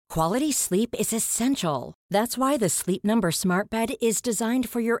Quality sleep is essential. That's why the Sleep Number Smart Bed is designed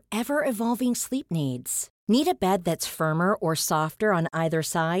for your ever-evolving sleep needs. Need a bed that's firmer or softer on either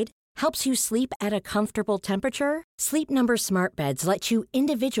side? Helps you sleep at a comfortable temperature? Sleep Number Smart Beds let you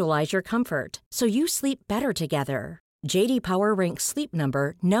individualize your comfort, so you sleep better together. J.D. Power ranks Sleep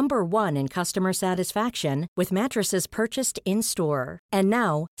Number number 1 in customer satisfaction with mattresses purchased in-store. And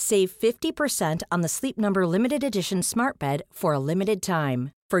now, save 50% on the Sleep Number Limited Edition Smart Bed for a limited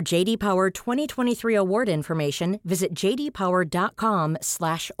time. For J.D. Power 2023 award information, visit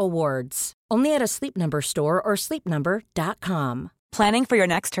jdpower.com/awards. Only at a Sleep Number store or sleepnumber.com. Planning for your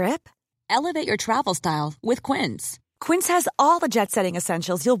next trip? Elevate your travel style with Quince. Quince has all the jet-setting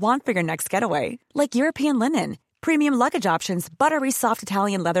essentials you'll want for your next getaway, like European linen, premium luggage options, buttery soft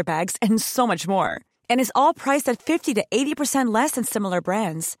Italian leather bags, and so much more. And is all priced at 50 to 80% less than similar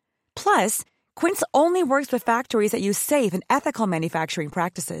brands. Plus, Quince only works with factories that use safe and ethical manufacturing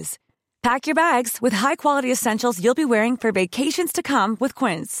practices. Pack your bags with high-quality essentials you'll be wearing for vacations to come with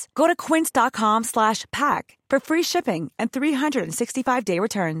Quince. Go to quince.com/pack for free shipping and 365-day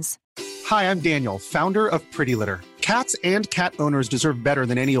returns. Hi, I'm Daniel, founder of Pretty Litter. Cats and cat owners deserve better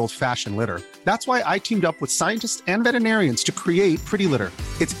than any old-fashioned litter. That's why I teamed up with scientists and veterinarians to create Pretty Litter.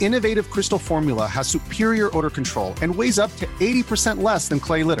 Its innovative crystal formula has superior odor control and weighs up to 80% less than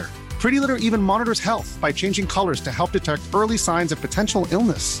clay litter. Pretty Litter even monitors health by changing colors to help detect early signs of potential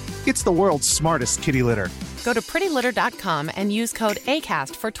illness. It's the world's smartest kitty litter. Go to prettylitter.com and use code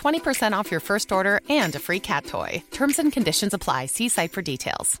ACAST for 20% off your first order and a free cat toy. Terms and conditions apply. See site for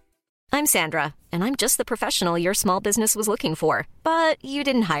details. I'm Sandra, and I'm just the professional your small business was looking for. But you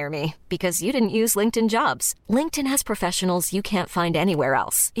didn't hire me because you didn't use LinkedIn Jobs. LinkedIn has professionals you can't find anywhere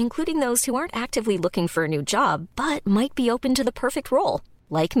else, including those who aren't actively looking for a new job, but might be open to the perfect role,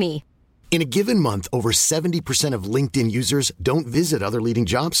 like me. In a given month, over 70% of LinkedIn users don't visit other leading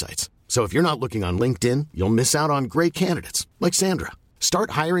job sites. So if you're not looking on LinkedIn, you'll miss out on great candidates like Sandra.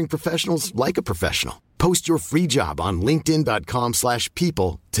 Start hiring professionals like a professional. Post your free job on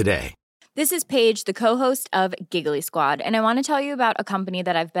linkedin.com/people today. This is Paige, the co-host of Giggly Squad, and I want to tell you about a company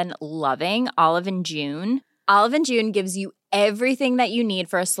that I've been loving, Olive & June. Olive & June gives you everything that you need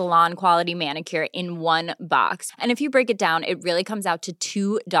for a salon-quality manicure in one box. And if you break it down, it really comes out to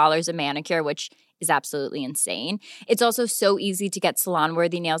 $2 a manicure, which is absolutely insane. It's also so easy to get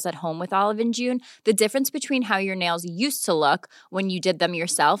salon-worthy nails at home with Olive & June. The difference between how your nails used to look when you did them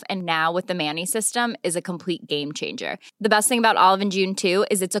yourself and now with the Mani system is a complete game changer. The best thing about Olive & June, too,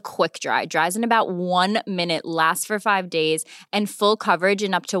 is it's a quick dry. Dries in about 1 minute, lasts for 5 days, and full coverage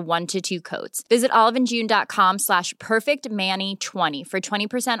in up to 1 to 2 coats. Visit oliveandjune.com/perfectmani20 for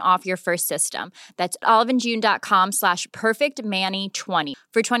 20% off your first system. That's oliveandjune.com/perfectmani20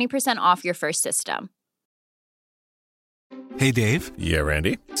 for 20% off your first system. Hey, Dave. Yeah,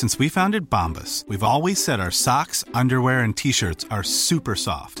 Randy. Since we founded Bombas, we've always said our socks, underwear, and T-shirts are super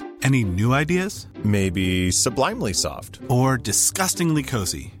soft. Any new ideas? Maybe sublimely soft. Or disgustingly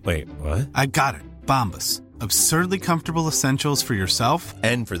cozy. Wait, what? I got it. Bombas. Absurdly comfortable essentials for yourself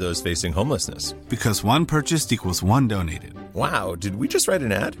and for those facing homelessness. Because one purchased equals one donated. Wow, did we just write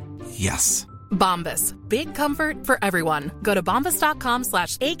an ad? Yes. Bombas. Big comfort for everyone. Go to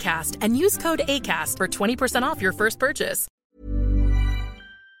bombas.com/ACAST and use code ACAST for 20% off your first purchase.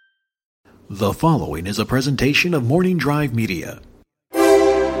 The following is a presentation of Morning Drive Media.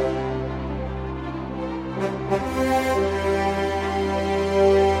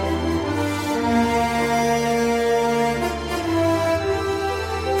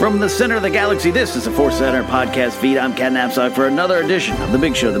 From the center of the galaxy, this is the Force Center podcast feed. I'm Cat Knapsack for another edition of the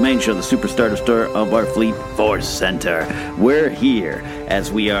big show, the main show, the superstar star of our fleet, Force Center. We're here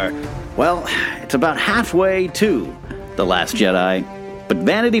as we are, well, it's about halfway to The Last Jedi, but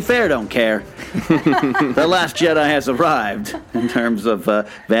Vanity Fair don't care. The Last Jedi has arrived in terms of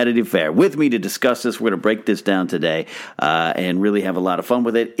Vanity Fair. With me to discuss this, we're going to break this down today and really have a lot of fun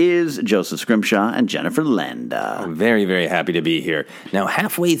with it, is Joseph Scrimshaw and Jennifer Landa. I'm very, very happy to be here. Now,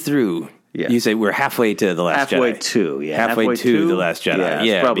 halfway through, you say we're halfway to The Last Jedi. Halfway to The Last Jedi.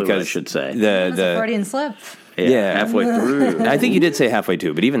 Yeah, probably because what I should say. That's a Freudian slip. Yeah, halfway through. I think you did say halfway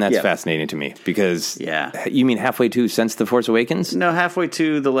to, but even that's fascinating to me because you mean halfway to since The Force Awakens? No, halfway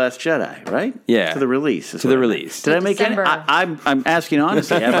to The Last Jedi, right? Yeah. To the release. To the release. Did I make any? I'm asking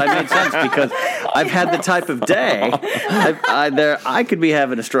honestly, have I made sense? Because I've had the type of day. I could be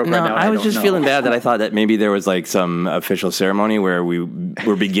having a stroke right now. I was just feeling bad that I thought that maybe there was like some official ceremony where we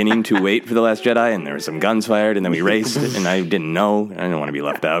were beginning to wait for The Last Jedi and there were some guns fired and then we raced and I didn't know. I didn't want to be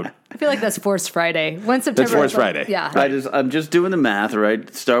left out. I feel like that's Force Friday. When September. That's Force Friday. Yeah. I'm just doing the math,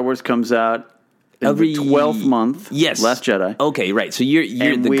 right? Star Wars comes out every 12th month. Yes, Last Jedi. Okay, right. So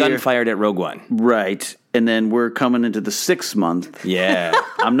you're the gun fired at Rogue One, right? And then we're coming into the 6th month. Yeah,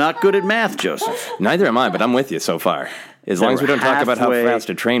 I'm not good at math, Joseph. Neither am I, but I'm with you so far. As long as we don't talk about how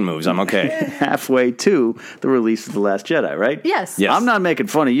fast a train moves, I'm okay. Halfway to the release of The Last Jedi, right? Yes. I'm not making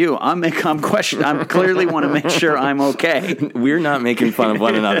fun of you. I'm questioning. I clearly want to make sure I'm okay. We're not making fun of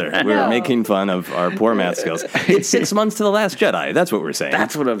one another. We're making fun of our poor math skills. It's 6 months to The Last Jedi. That's what we're saying.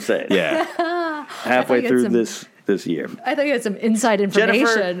 That's what I'm saying. Yeah. Halfway through this year. I thought you had some inside information.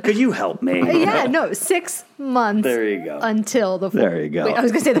 Jennifer, could you help me? Yeah, no, 6 months. There you go. Until the There you go. Wait, I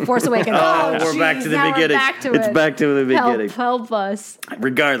was going to say the Force Awakens. We're back to the beginning. It's back to the beginning. Help us.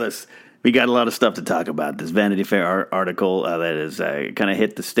 Regardless, we got a lot of stuff to talk about. This Vanity Fair article that is kind of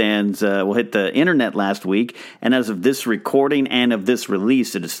hit the stands, hit the internet last week. And as of this recording and of this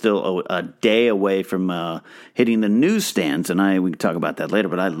release, it is still a day away from hitting the newsstands. And we can talk about that later.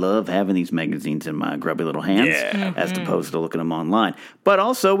 But I love having these magazines in my grubby little hands as opposed to looking them online. But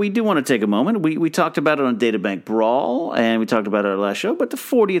also, we do want to take a moment. We talked about it on Databank Brawl, and we talked about it on our last show. But the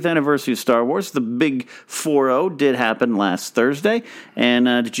 40th anniversary of Star Wars, the big 4-0, did happen last Thursday. And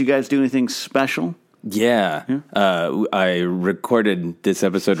did you guys do anything special? Yeah. I recorded this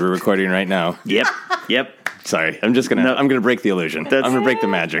episode we're recording right now. Yep. Sorry, I'm gonna break the illusion. I'm gonna break the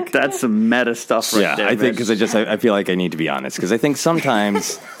magic. That's some meta stuff right there. I think because I feel like I need to be honest because I think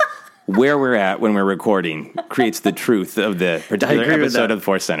sometimes where we're at when we're recording creates the truth of the particular episode of the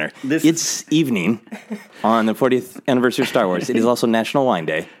Force Center. It's evening on the 40th anniversary of Star Wars. It is also National Wine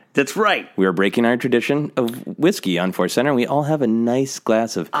Day. That's right. We are breaking our tradition of whiskey on Force Center. We all have a nice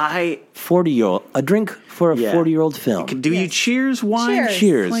glass of 40-year-old, a drink for a 40-year-old film. Do you cheers wine?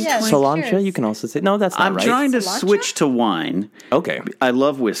 Cheers. Yes. Cilantro, Cheers. you can also say. No, that's not right. I'm trying to switch to wine. Okay. I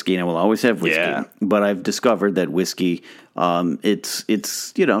love whiskey, and I will always have whiskey. Yeah. But I've discovered that whiskey, it's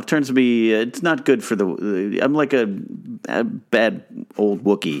turns to be, it's not good for I'm like a bad old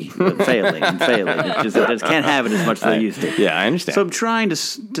Wookiee failing. I just can't have it as much as I used to. Yeah, I understand. So I'm trying to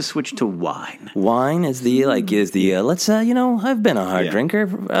switch to wine. Wine is the let's I've been a hard drinker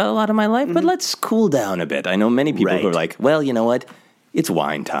a lot of my life, but let's cool down a bit. I know many people who are like, well, you know what? It's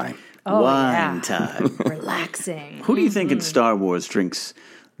wine time. Wine time. Relaxing. Who do you think in Star Wars drinks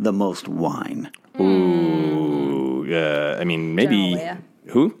the most wine? Ooh, I mean, maybe... General Leia.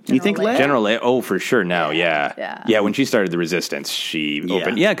 Who? You think Leia? General Leia? Oh, for sure now, yeah. When she started the Resistance, she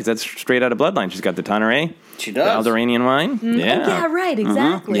opened... Yeah, because that's straight out of Bloodline. She's got the Tanqueray. She does. The Alderaanian wine. Oh, yeah, right,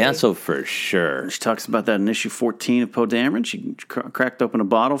 exactly. Yeah, so for sure. She talks about that in issue 14 of Poe Dameron. She cracked open a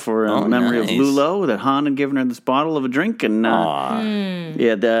bottle for memory of Lulo, that Han had given her this bottle of a drink. And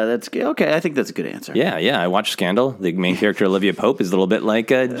that's okay. I think that's a good answer. Yeah. I watched Scandal. The main character, Olivia Pope, is a little bit like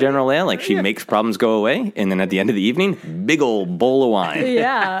General Leia. Like, she makes problems go away, and then at the end of the evening, big old bowl of wine.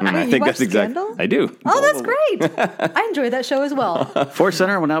 Yeah. And I think that's exactly... I do. Oh, that's great. I enjoyed that show as well. Force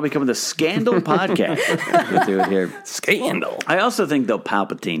Center will now become the Scandal podcast. We'll do it here. Scandal. I also think, though,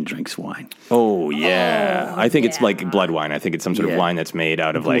 Palpatine drinks wine. Oh, yeah. I think it's like blood wine. I think it's some sort of wine that's made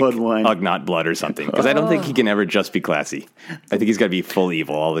out of like Ugnaught blood or something. Because I don't think he can ever just be classy. I think he's got to be full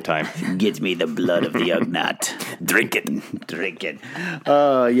evil all the time. Gives me the blood of the Ugnaught. Drink it.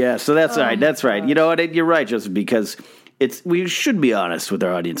 Oh, yeah. So that's right. That's right. You know what? You're right, Joseph, because we should be honest with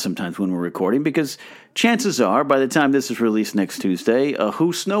our audience sometimes when we're recording, because chances are, by the time this is released next Tuesday,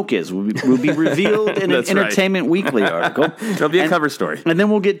 who Snoke is will be revealed in an Entertainment Weekly article. It'll be a cover story. And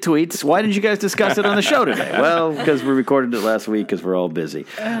then we'll get tweets. Why did you guys discuss it on the show today? Well, because we recorded it last week because we're all busy.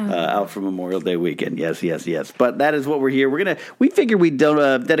 Out for Memorial Day weekend. Yes. But that is what we're here. We figure we'd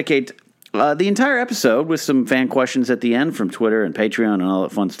dedicate the entire episode with some fan questions at the end from Twitter and Patreon and all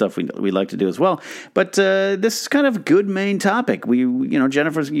that fun stuff we like to do as well. But this is kind of a good main topic.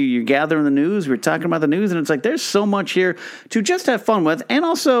 Jennifer, you're gathering the news. We're talking about the news, and it's like there's so much here to just have fun with, and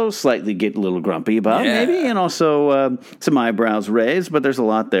also slightly get a little grumpy about, maybe, and also some eyebrows raised. But there's a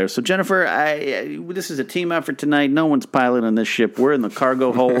lot there. So Jennifer, this is a team effort tonight. No one's piloting this ship. We're in the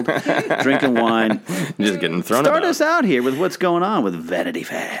cargo hold, drinking wine, just getting thrown. Start us out here with what's going on with Vanity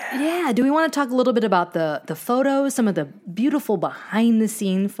Fair. Yeah. Do we want to talk a little bit about the photos, some of the beautiful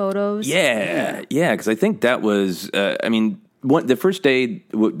behind-the-scene photos? Yeah, because I think that was, the first day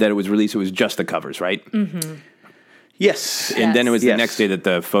that it was released, it was just the covers, right? Mm-hmm. Yes. And then it was the next day that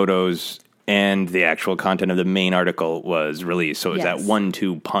the photos and the actual content of the main article was released. So it was that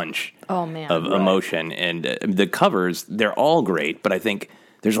 1-2 punch of emotion. And the covers, they're all great, but I think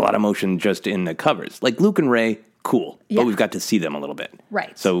there's a lot of emotion just in the covers. Like Luke and Rey, cool, but we've got to see them a little bit.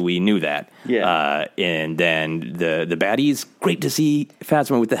 Right. So we knew that. Yeah. And then the baddies, great to see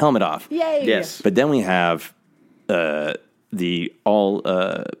Phasma with the helmet off. Yay. Yes. But then we have the all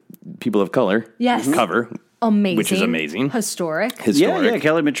people of color cover. Amazing. Which is amazing. Historic. Yeah.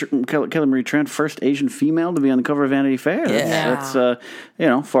 Kelly Marie Trent, first Asian female to be on the cover of Vanity Fair. That's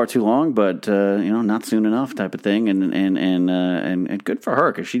far too long, but not soon enough type of thing, and good for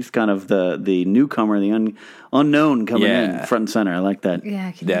her because she's kind of the newcomer, the unknown coming in front and center. I like that.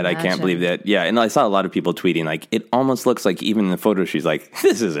 Yeah, I can't believe that. Yeah, and I saw a lot of people tweeting like it almost looks like even in the photo she's like,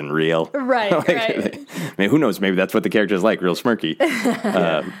 this isn't real. Right. I mean, who knows? Maybe that's what the character's like, real smirky.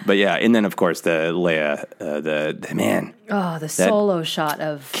 But yeah, and then of course the Leia. The solo shot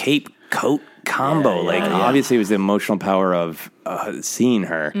of cape coat combo. Obviously it was the emotional power of seeing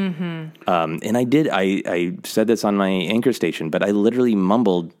her. Mm-hmm. And I said this on my anchor station, but I literally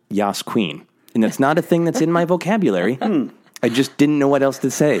mumbled Yas Queen. And that's not a thing that's in my vocabulary. I just didn't know what else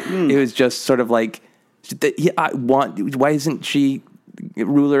to say. It was just sort of like, why isn't she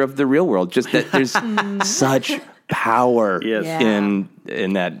ruler of the real world? Just that there's such power in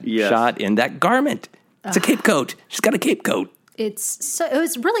that shot, in that garment. It's a cape coat. She's got a cape coat. It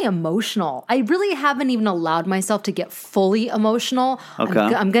was really emotional. I really haven't even allowed myself to get fully emotional. Okay.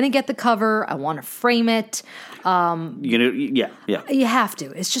 I'm going to get the cover. I want to frame it. You have to.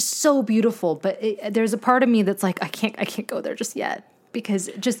 It's just so beautiful. But there's a part of me that's like, I can't go there just yet. Because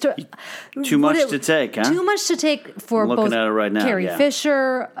just too much to take, huh? Too much to take for both right now, Carrie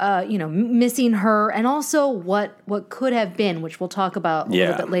Fisher, missing her, and also what could have been, which we'll talk about a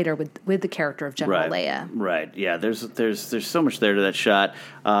little bit later with the character of General Leia. Right. Yeah. There's so much there to that shot,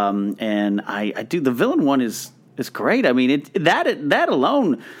 and I do. The villain one is great. I mean, that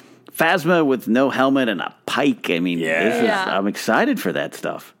alone, Phasma with no helmet and a pike. I mean, I'm excited for that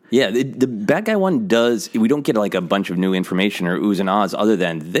stuff. Yeah, the bad guy one we don't get like a bunch of new information or oohs and ahs other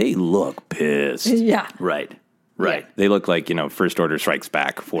than they look pissed. Yeah. Right. Yeah. They look like, First Order Strikes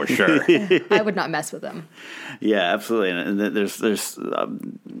Back for sure. I would not mess with them. Yeah, absolutely. And there's these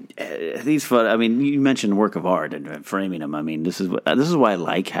photos. I mean, you mentioned work of art and framing them. I mean, this is why I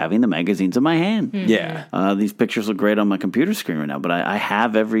like having the magazines in my hand. Mm-hmm. Yeah. These pictures look great on my computer screen right now, but I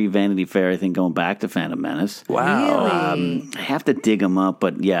have every Vanity Fair, I think, going back to Phantom Menace. Wow. Really? I have to dig them up,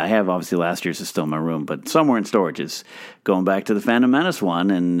 but yeah, I have obviously last year's is still in my room, but somewhere in storage is going back to the Phantom Menace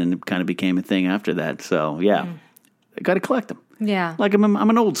one, and it kind of became a thing after that. So, yeah. I got to collect them. Yeah. Like I'm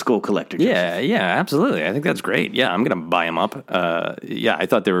an old school collector. Yeah, absolutely. I think that's great. Yeah, I'm going to buy them up. I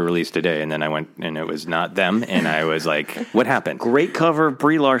thought they were released today, and then I went, and it was not them, and I was like, what happened? Great cover,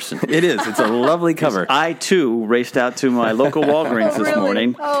 Brie Larson. It is. It's a lovely cover. I, too, raced out to my local Walgreens this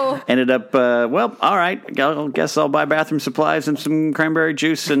morning. Oh. Ended up, all right, I guess I'll buy bathroom supplies and some cranberry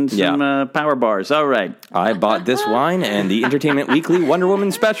juice and some power bars. All right. I bought this wine and the Entertainment Weekly Wonder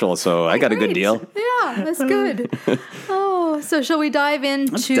Woman special, so I got a good deal. Yeah, that's good. So shall we dive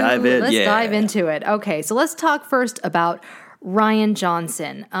into? Let's dive in. Let's dive into it. Okay, so let's talk first about Rian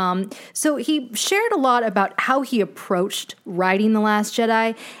Johnson. So he shared a lot about how he approached writing The Last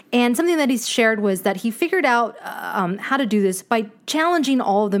Jedi, and something that he shared was that he figured out how to do this by challenging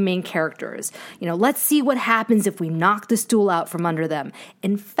all of the main characters. Let's see what happens if we knock the stool out from under them.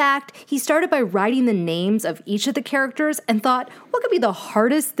 In fact, he started by writing the names of each of the characters and thought, what could be the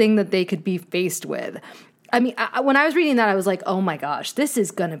hardest thing that they could be faced with? I mean, when I was reading that, I was like, oh my gosh, this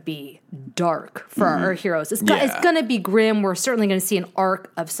is going to be dark for our heroes. It's going to be grim. We're certainly going to see an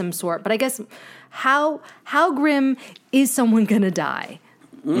arc of some sort. But I guess how grim is someone going to die?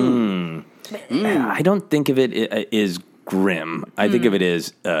 I don't think of it as grim. I think of it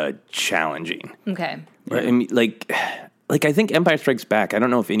as challenging. Okay. Right? I mean, like I think Empire Strikes Back, I don't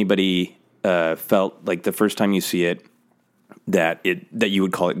know if anybody felt like the first time you see it, that you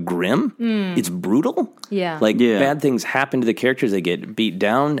would call it grim. It's brutal. Yeah. Bad things happen to the characters. They get beat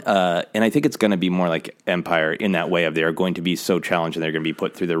down. And I think it's going to be more like Empire in that way of they're going to be so challenged and they're going to be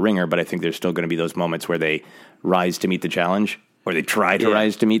put through the ringer. But I think there's still going to be those moments where they rise to meet the challenge, or they try to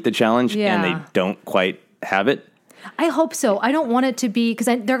rise to meet the challenge, and they don't quite have it. I hope so. I don't want it to be, because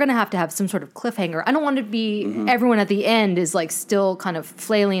they're going to have some sort of cliffhanger. I don't want it to be everyone at the end is like still kind of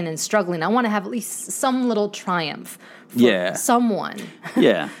flailing and struggling. I want to have at least some little triumph for someone.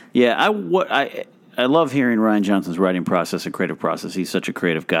 Yeah. I love hearing Rian Johnson's writing process and creative process. He's such a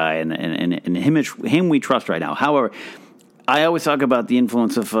creative guy, and him we trust right now. However, I always talk about the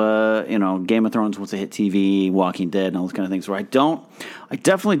influence of Game of Thrones once it hit TV, Walking Dead, and all those kind of things. Where I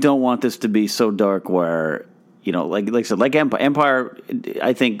definitely don't want this to be so dark where, like I said, like Empire.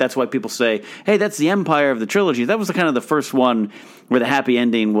 I think that's why people say, "Hey, that's the Empire of the trilogy." That was the first one where the happy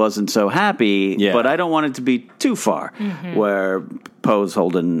ending wasn't so happy. Yeah. But I don't want it to be too far, where Poe's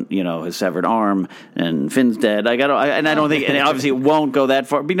holding his severed arm and Finn's dead. I don't think, and obviously it won't go that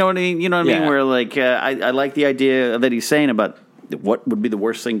far. But you know what I mean? You know what I mean? Where I like the idea that he's saying about what would be the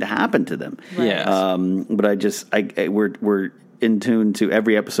worst thing to happen to them. Right. Yes. But we're in tune to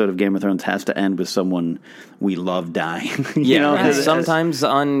every episode of Game of Thrones has to end with someone we love dying. Sometimes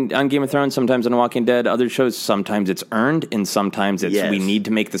on Game of Thrones, sometimes on Walking Dead, other shows, sometimes it's earned, and sometimes it's we need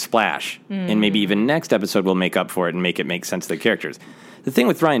to make the splash. And maybe even next episode we'll make up for it and make it make sense to the characters. The thing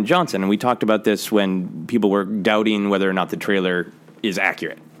with Rian Johnson, and we talked about this when people were doubting whether or not the trailer is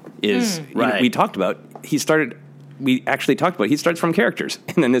accurate, we talked about, he starts from characters.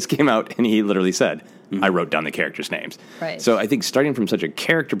 And then this came out, and he literally said, I wrote down the characters' names. Right. So I think starting from such a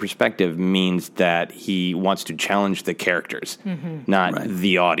character perspective means that he wants to challenge the characters, not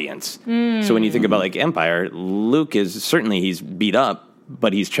the audience. So when you think about like Empire, Luke he's beat up,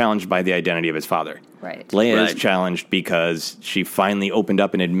 but he's challenged by the identity of his father. Right. Leia is challenged because she finally opened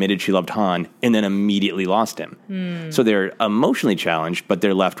up and admitted she loved Han and then immediately lost him. So they're emotionally challenged, but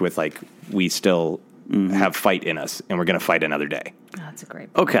they're left with like, we still have fight in us, and we're going to fight another day. Oh, that's a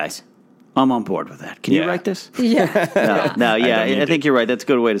great point. Okay. I'm on board with that. Can you write this? Yeah. I think you're right. That's a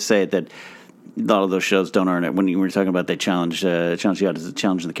good way to say it, that a lot of those shows don't earn it. When you were talking about they challenge the audience,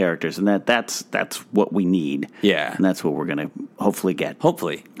 challenge the characters, and that's what we need. Yeah. And that's what we're going to hopefully get.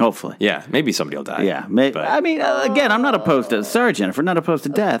 Hopefully. Yeah. Maybe somebody will die. Yeah. Again, I'm not opposed to, sorry, Jennifer, not opposed to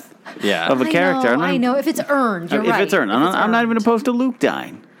death of a character. I know. If it's earned, you're right. If it's earned. I'm not even opposed to Luke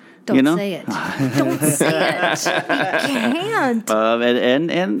dying. Don't say it. Don't say it. You can't.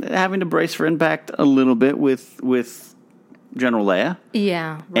 And having to brace for impact a little bit with General Leia.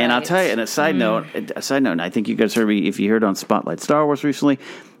 Yeah. Right. And I'll tell you, and a side note, I think you guys heard me, if you heard on Spotlight Star Wars recently,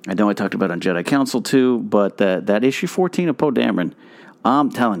 I know I talked about it on Jedi Council too, but that issue 14 of Poe Dameron,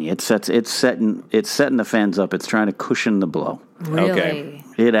 I'm telling you, it's setting the fans up. It's trying to cushion the blow. Really? Okay.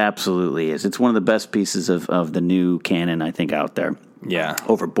 It absolutely is. It's one of the best pieces of the new canon, I think, out there. Yeah.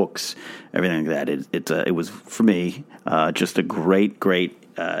 Over books, everything like that. It was, for me, just a great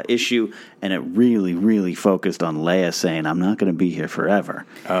issue, and it really, really focused on Leia saying, I'm not going to be here forever.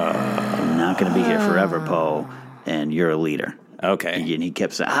 I'm not going to be here forever, Poe, and you're a leader. Okay. And he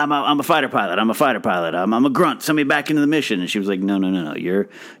kept saying, I'm a fighter pilot. I'm a grunt. Send me back into the mission. And she was like, no. You're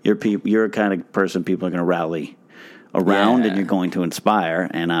a kind of person people are going to rally around, and you're going to inspire,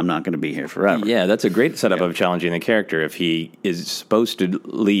 and I'm not going to be here forever. Yeah, that's a great setup of challenging the character. If he is supposed to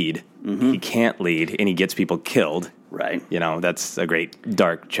lead, he can't lead, and he gets people killed. Right. That's a great,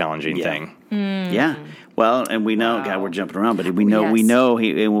 dark, challenging thing. Yeah. Well, and we know, God, we're jumping around, but we know,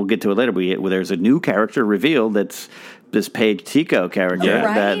 and we'll get to it later, there's a new character revealed that's this Paige Tico character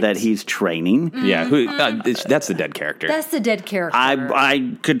that he's training. Yeah, that's the dead character. That's the dead character.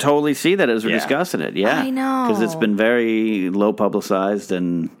 I could totally see that as we're discussing it. Yeah, I know, because it's been very low publicized,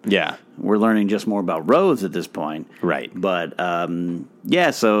 and we're learning just more about Rose at this point. Right, but that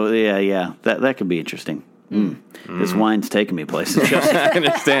could be interesting. This wine's taking me places. I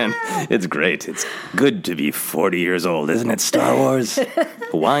understand. It's great. It's good to be 40 years old, isn't it, Star Wars?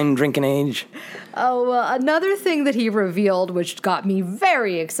 Wine drinking age. Oh, another thing that he revealed, which got me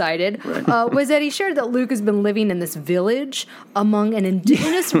very excited, was that he shared that Luke has been living in this village among an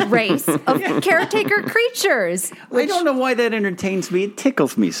indigenous race of caretaker creatures. I don't know why that entertains me. It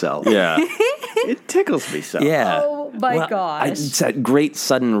tickles me so. Yeah. It tickles me so. Yeah. Oh, my gosh. It's that great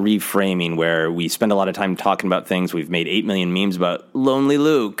sudden reframing where we spend a lot of time talking about things. We've made 8 million memes about Lonely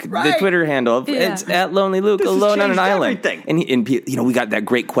Luke, the Twitter handle. It's at Lonely Luke, alone on an island. Everything. And we got that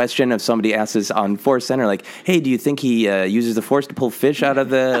great question of somebody asked us on Force Center, like, hey, do you think he uses the Force to pull fish out of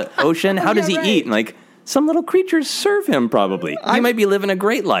the ocean? How does he eat? And like, some little creatures serve him probably. He might be living a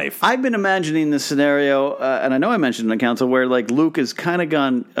great life. I've been imagining this scenario, and I know I mentioned it in the council, where like Luke has kind of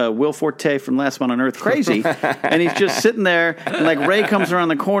gone Will Forte from Last Man on Earth crazy, and he's just sitting there, and like Rey comes around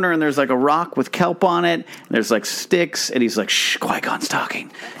the corner, and there's like a rock with kelp on it, and there's like sticks, and he's like, shh, Qui-Gon's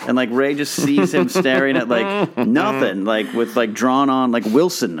talking. And like Rey just sees him staring at like nothing, like with like drawn on like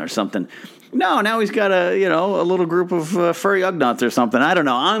Wilson or something. No, now he's got a little group of furry Ugnaughts or something. I don't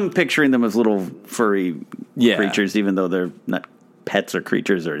know. I'm picturing them as little furry creatures, even though they're not pets or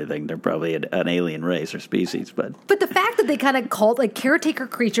creatures or anything. They're probably an alien race or species. But the fact that they kind of called like caretaker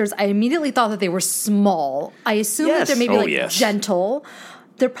creatures, I immediately thought that they were small. I assume that they're maybe gentle.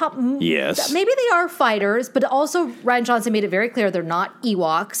 They're yes. Maybe they are fighters, but also Rian Johnson made it very clear they're not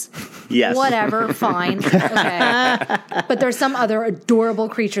Ewoks. Yes. Whatever, fine. Okay. But there's some other adorable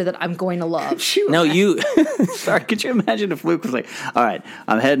creature that I'm going to love. No, you... Sorry, could you imagine if Luke was like, all right,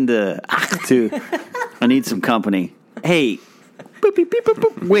 I'm heading to I need some company. Hey, boop, beep, boop,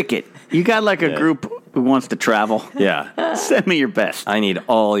 boop, Wicket, you got like a group who wants to travel. Yeah. Send me your best. I need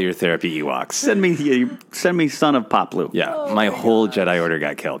all your therapy Ewoks. Send me Son of Poplu. Yeah. My whole Jedi Order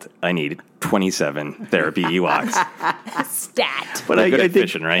got killed. I need 27 therapy Ewoks. Stat. But I think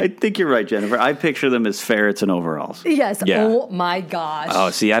fishing, right? I think you're right, Jennifer. I picture them as ferrets in overalls. Yes. Yeah. Oh my gosh. Oh,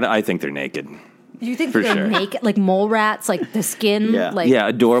 see, I think they're naked. You think For they're sure. naked, like mole rats, like the skin? Yeah. Like, Yeah,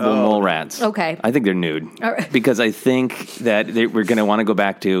 adorable mole rats. Okay. I think they're nude. All right. Because I think that we're going to want to go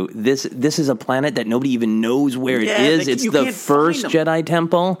back to this. This is a planet that nobody even knows where it is. It's you the can't first find them. Jedi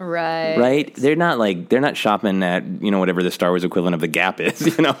temple. Right. Right? They're not shopping at, whatever the Star Wars equivalent of the Gap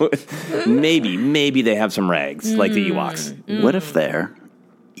is, Maybe they have some rags like the Ewoks. What if they're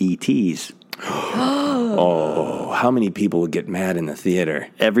ETs? Oh, how many people would get mad in the theater?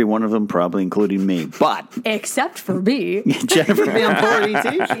 Every one of them, probably including me. But Except for me. Jennifer be on board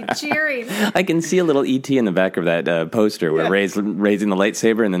ET? Cheering. I can see a little ET in the back of that poster where Rey's raising the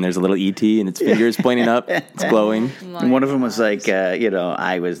lightsaber, and then there's a little ET, and its fingers pointing up. It's glowing. And one of them was like,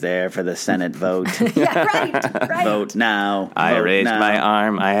 I was there for the Senate vote. Yeah, right. Vote now. I Vote raised now. my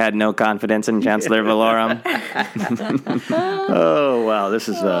arm. I had no confidence in Chancellor Valorum. Oh, wow. This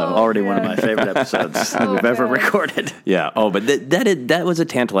is already one of my favorite episodes that we've ever recorded. Yeah. Oh, but that was a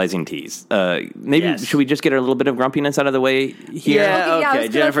tantalizing tease. Maybe should we just get a little bit of grumpiness out of the way here? Yeah, okay.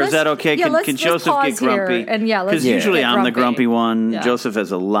 Jennifer, is that okay? Can Joseph get grumpy? Because usually I'm the grumpy one. Yeah. Joseph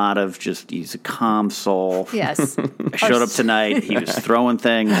has a lot of he's a calm soul. Yes. I showed up tonight. He was throwing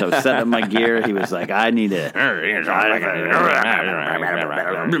things. I was setting up my gear. He was like, I need to.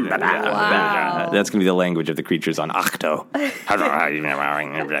 Wow. That's going to be the language of the creatures on Octo.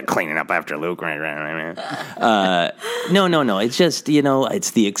 Cleaning up after Luke. No. It's just,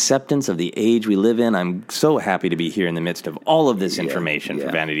 it's the acceptance of the age we live in. I'm so happy to be here in the midst of all of this information for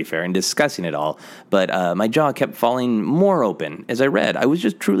Vanity Fair and discussing it all. But my jaw kept falling more open as I read. I was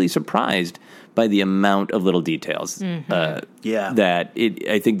just truly surprised by the amount of little details. That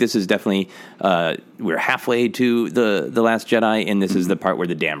I think this is definitely, we're halfway to the Last Jedi, and this is the part where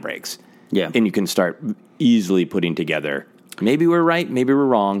the dam breaks. Yeah. And you can start easily putting together, maybe we're right, maybe we're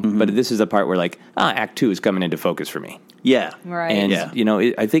wrong, but this is the part where Act 2 is coming into focus for me. Yeah. Right. And,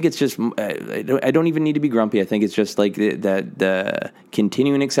 I think it's just, I don't even need to be grumpy. I think it's just like the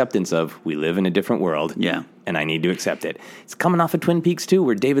continuing acceptance of we live in a different world. Yeah. And I need to accept it. It's coming off of Twin Peaks, too,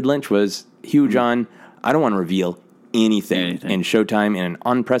 where David Lynch was huge on, I don't want to reveal anything. And Showtime, in an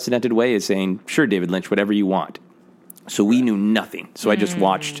unprecedented way, is saying, sure, David Lynch, whatever you want. So we knew nothing. So I just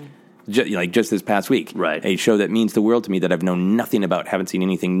watched, just this past week, a show that means the world to me that I've known nothing about, haven't seen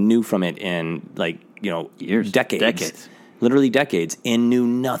anything new from it in, years. Decades. Literally decades, and knew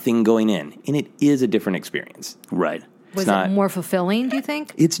nothing going in. And it is a different experience. Right. Was it more fulfilling, do you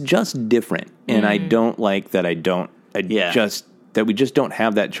think? It's just different. And I don't like that that we just don't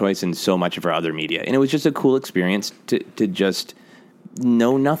have that choice in so much of our other media. And it was just a cool experience to just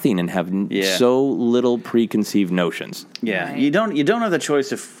know nothing and have so little preconceived notions. Yeah, right. You don't have the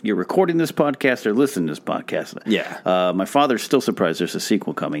choice if you're recording this podcast or listening to this podcast. Yeah, my father's still surprised there's a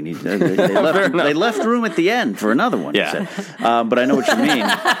sequel coming. They left room at the end for another one. Yeah, he said. But I know what you mean.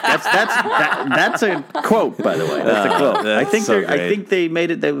 That's a quote, by the way. That's a quote. I think they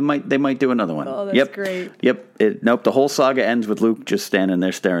made it. They might do another one. Oh, that's great. Yep. The whole saga ends with Luke just standing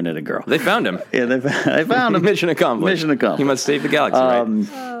there staring at a girl. They found him. Yeah, they found him. Mission accomplished. He must save the galaxy.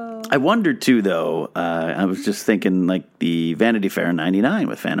 I wondered too, though. I was just thinking, the Vanity Fair '99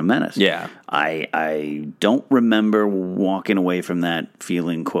 with Phantom Menace. Yeah, I don't remember walking away from that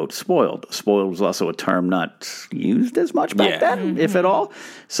feeling, quote, spoiled. Spoiled was also a term not used as much back then, if at all.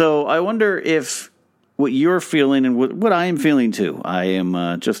 So I wonder if what you're feeling and what I am feeling too. I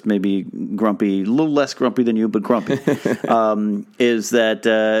am just maybe grumpy, a little less grumpy than you, but grumpy, is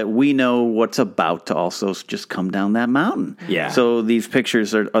that we know what's about to also just come down that mountain. Yeah. So these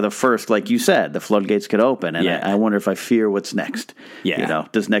pictures are the first, like you said, the floodgates could open. And I wonder if I fear what's next. Yeah.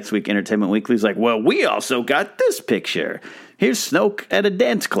 Does Next Week Entertainment Weekly's like, well, we also got this picture. Here's Snoke at a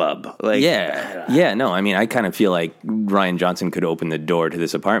dance club. No, I mean, I kind of feel like Rian Johnson could open the door to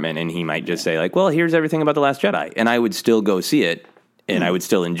this apartment and he might just say, well, here's everything about The Last Jedi. And I would still go see it and I would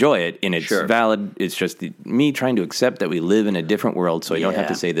still enjoy it. And it's valid. It's just me trying to accept that we live in a different world, so I don't have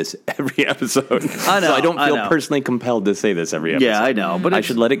to say this every episode. I know. So I don't feel personally compelled to say this every episode. Yeah, I know. But I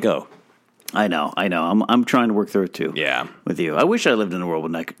should let it go. I know. I'm trying to work through it too. Yeah. With you. I wish I lived in a world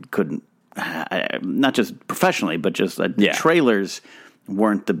when I couldn't. Not just professionally, but just trailers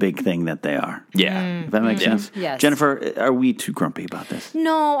weren't the big thing that they are. Yeah. If that makes sense? Yes. Jennifer, are we too grumpy about this?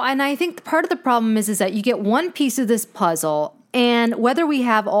 No, and I think part of the problem is that you get one piece of this puzzle, and whether we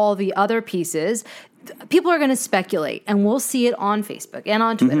have all the other pieces, people are going to speculate, and we'll see it on Facebook and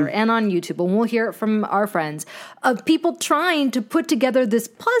on Twitter and on YouTube, and we'll hear it from our friends of people trying to put together this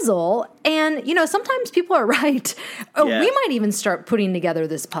puzzle. And, sometimes people are right. We might even start putting together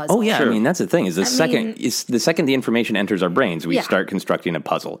this puzzle. Oh, yeah. Sure. I mean, that's the thing is the second the information enters our brains, we start constructing a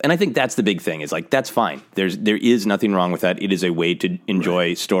puzzle. And I think that's the big thing is like, that's fine. There is nothing wrong with that. It is a way to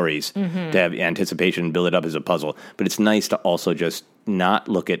enjoy stories, to have anticipation, build it up as a puzzle. But it's nice to also just not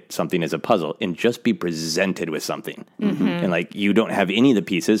look at something as a puzzle and just be presented with something. And like, you don't have any of the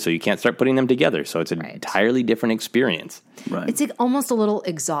pieces, so you can't start putting them together. So it's an entirely different experience. Right. It's almost a little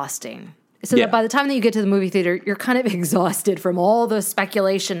exhausting. So that by the time that you get to the movie theater, you're kind of exhausted from all the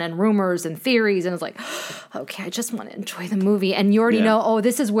speculation and rumors and theories. And it's like, okay, I just want to enjoy the movie. And you already know,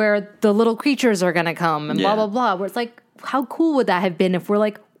 this is where the little creatures are going to come and blah, blah, blah. Where it's like, how cool would that have been if we're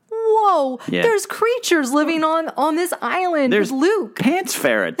like, whoa, there's creatures living on this island with Luke. Pants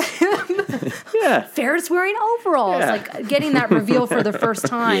ferrets. Ferrets wearing overalls. Like getting that reveal for the first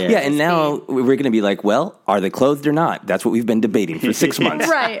time. Yeah, and now we're going to be like, well, are they clothed or not? That's what we've been debating for 6 months.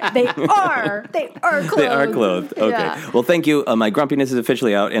 Right. They are. They are clothed. They are clothed. Okay. Yeah. Well, thank you. My grumpiness is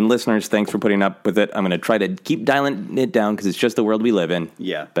officially out. And listeners, thanks for putting up with it. I'm going to try to keep dialing it down because it's just the world we live in.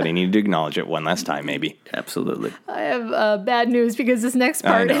 Yeah. But I needed to acknowledge it one last time, maybe. Absolutely. I have bad news because this next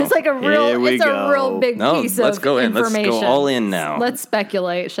part is like a real big piece of let's go in. information. Let's go all in now. Let's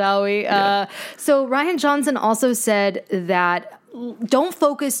speculate, shall we? Yeah. So Rian Johnson also said that don't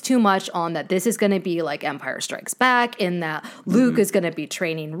focus too much on that this is going to be like Empire Strikes Back in that Luke is going to be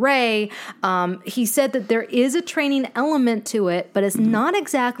training Rey. He said that there is a training element to it, but it's not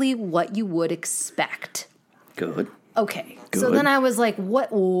exactly what you would expect. Good. Okay. So then I was like, what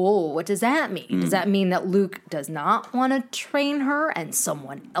does that mean? Does that mean that Luke does not want to train her and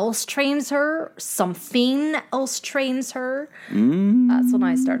someone else trains her? Something else trains her? That's when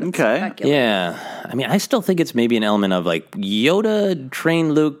I started speculating. Yeah. I mean, I still think it's maybe an element of like Yoda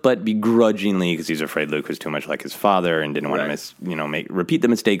trained Luke, but begrudgingly because he's afraid Luke was too much like his father and didn't want to repeat the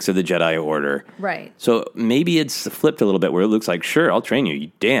mistakes of the Jedi Order. Right. So maybe it's flipped a little bit where Luke's like, sure, I'll train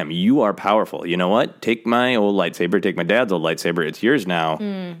you. Damn, you are powerful. You know what? Take my old lightsaber, take my dad's old lightsaber, it's yours now.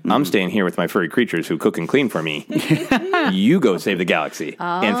 I'm staying here with my furry creatures who cook and clean for me. You go save the galaxy.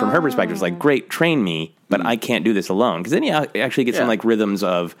 And from her perspective, it's like, great, train me, but I can't do this alone. Because then you actually get some like rhythms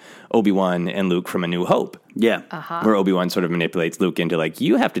of Obi-Wan and Luke from A New Hope. Yeah. Where Obi-Wan sort of manipulates Luke into like,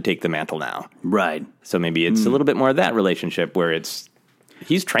 you have to take the mantle now. Right. So maybe it's a little bit more of that relationship where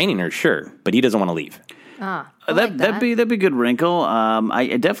he's training her, sure, but he doesn't want to leave. That'd be a good wrinkle. I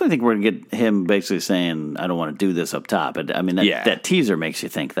definitely think we're gonna get him basically saying, "I don't want to do this up top." But I mean, that teaser makes you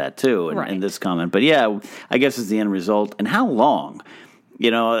think that too in this comment. But yeah, I guess it's the end result. And how long?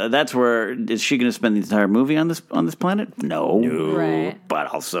 That's where is she going to spend the entire movie on this planet? No. Right. But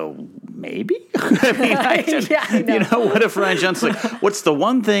also maybe. I mean, what if Rian Johnson's like, what's the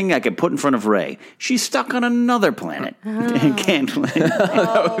one thing I could put in front of Rey? She's stuck on another planet and can't.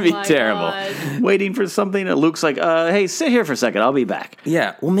 That would be terrible. God. Waiting for something. Luke's like, hey, sit here for a second. I'll be back.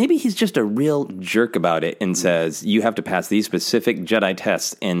 Yeah. Well, maybe he's just a real jerk about it and says, you have to pass these specific Jedi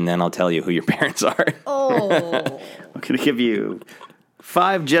tests, and then I'll tell you who your parents are. I'm going to give you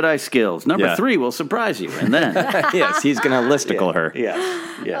 5 Jedi skills. Number 3 will surprise you. And then... yes, he's going to listicle her. Yes.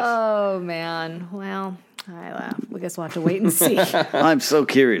 Oh, man. Well, I guess we'll have to wait and see. I'm so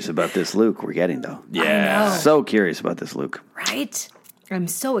curious about this Luke we're getting, though. Yeah. So curious about this Luke. Right? I'm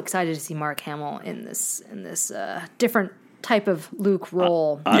so excited to see Mark Hamill in this different type of Luke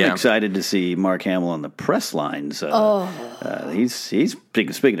role. I'm excited to see Mark Hamill on the press lines. He's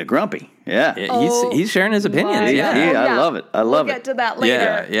speaking of grumpy. Yeah. He's sharing his opinions. I love it. We'll get to that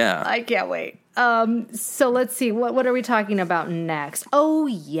later. Yeah. I can't wait. So let's see. What are we talking about next? Oh,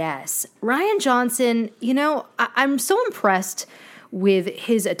 yes. Rian Johnson, I'm so impressed with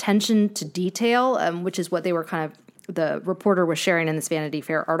his attention to detail, which is what they were kind of the reporter was sharing in this Vanity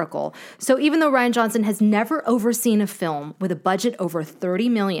Fair article. So even though Rian Johnson has never overseen a film with a budget over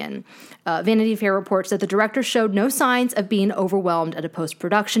 $30 million, Vanity Fair reports that the director showed no signs of being overwhelmed at a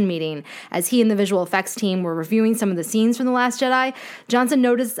post-production meeting. As he and the visual effects team were reviewing some of the scenes from The Last Jedi, Johnson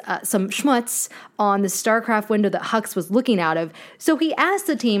noticed some schmutz on the Starcraft window that Hux was looking out of. So he asked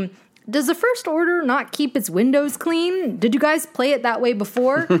the team, does the First Order not keep its windows clean? Did you guys play it that way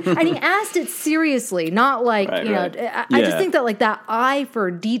before? And he asked it seriously, not like, I just think that like that eye for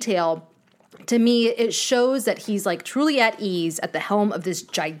detail, to me, it shows that he's like truly at ease at the helm of this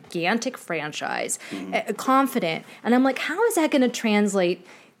gigantic franchise, confident. And I'm like, how is that going to translate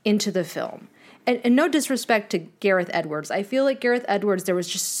into the film? And no disrespect to Gareth Edwards. I feel like Gareth Edwards, there was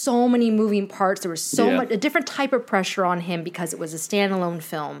just so many moving parts. There was so much, a different type of pressure on him because it was a standalone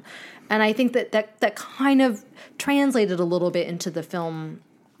film. And I think that kind of translated a little bit into the film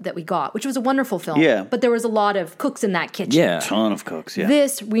that we got, which was a wonderful film. Yeah. But there was a lot of cooks in that kitchen. Yeah. A ton of cooks, yeah.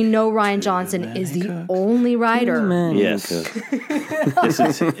 This, we know Rian Johnson is the only writer. Yes. This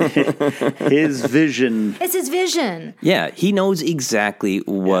is his vision. It's his vision. Yeah, he knows exactly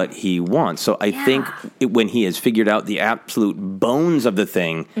what he wants. So I think when he has figured out the absolute bones of the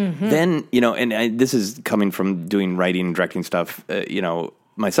thing, then, and this is coming from doing writing and directing stuff,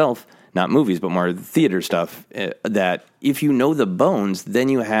 myself, not movies, but more theater stuff, that if you know the bones, then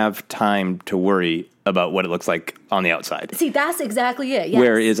you have time to worry about what it looks like on the outside. See, that's exactly it. Yes.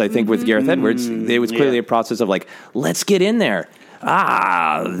 Whereas I think with Gareth Edwards, it was clearly a process of like, let's get in there.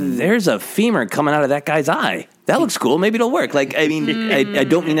 There's a femur coming out of that guy's eye. That looks cool. Maybe it'll work. Like, I mean, I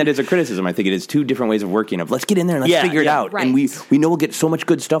don't mean that as a criticism. I think it is two different ways of working. Of let's get in there and let's figure it out. Right. And we know we'll get so much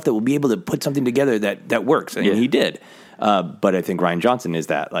good stuff that we'll be able to put something together that works. And he did. But I think Rian Johnson is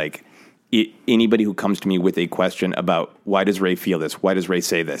that, like, anybody who comes to me with a question about why does Ray feel this? Why does Ray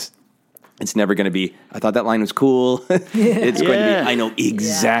say this? It's never going to be, I thought that line was cool. It's going to be, I know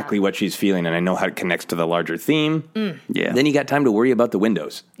exactly what she's feeling, and I know how it connects to the larger theme. Yeah. Then you got time to worry about the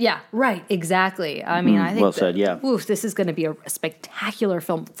windows. Yeah, right, exactly. I mean, I think well said, this is going to be a spectacular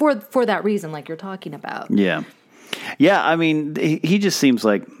film for that reason, like you're talking about. Yeah. Yeah, I mean, he just seems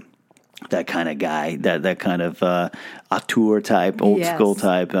like that kind of guy, that kind of auteur type, old school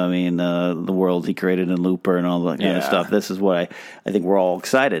type. I mean, the world he created in Looper and all that kind of stuff. This is what I think we're all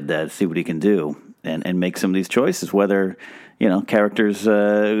excited to see what he can do and make some of these choices, whether, characters,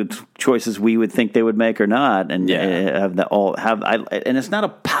 choices we would think they would make or not. And and it's not a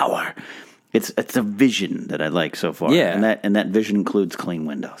power. It's a vision that I like so far. Yeah. And that vision includes clean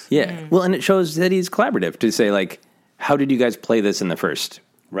windows. Yeah. Well, and it shows that he's collaborative to say, like, how did you guys play this in the first?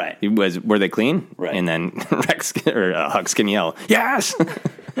 Right. Were they clean? Right. And then Hux can yell, yes!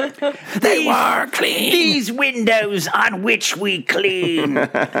 They were clean! These windows on which we clean!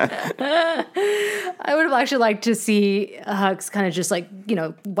 I would have actually liked to see Hux kind of just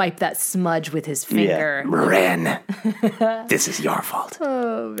wipe that smudge with his finger. Yeah. Ren, this is your fault.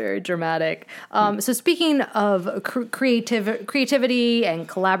 Oh, very dramatic. So speaking of creativity and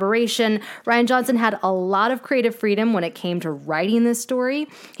collaboration, Rian Johnson had a lot of creative freedom when it came to writing this story.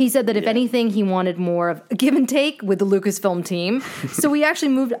 He said that if anything, he wanted more of a give and take with the Lucasfilm team. So he actually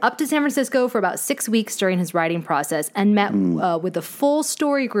moved up to San Francisco for about 6 weeks during his writing process and met with the full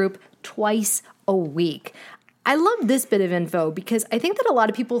story group twice a week. I love this bit of info because I think that a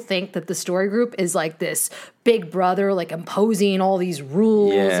lot of people think that the story group is like this big brother, like imposing all these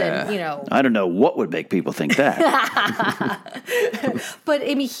rules and, I don't know what would make people think that. But,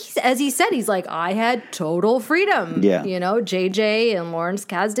 I mean, as he said, he's like, I had total freedom. Yeah. JJ and Lawrence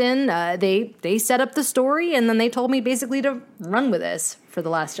Kasdan, they set up the story and then they told me basically to run with this for The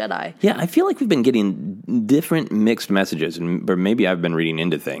Last Jedi. Yeah, I feel like we've been getting different mixed messages, or maybe I've been reading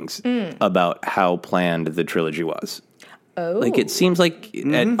into things about how planned the trilogy was. Oh. Like, it seems like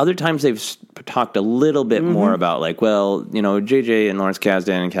at other times they've talked a little bit more about, like, well, JJ and Lawrence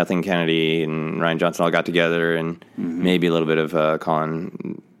Kasdan and Kathleen Kennedy and Rian Johnson all got together and maybe a little bit of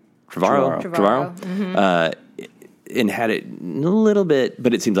Colin Trevorrow. And had it a little bit,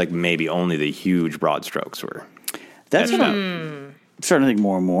 but it seems like maybe only the huge broad strokes were. That's what I'm starting to think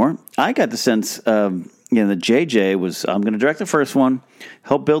more and more. I got the sense that JJ was, I'm going to direct the first one,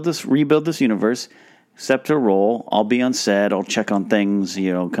 help rebuild this universe, accept a role, I'll be on set, I'll check on things,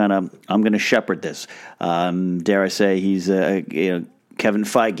 I'm going to shepherd this. Dare I say he's Kevin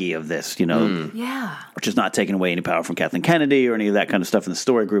Feige of this, which is not taking away any power from Kathleen Kennedy or any of that kind of stuff in the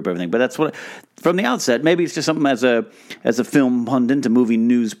story group, everything. But that's what, from the outset, maybe it's just something as a film pundit, a movie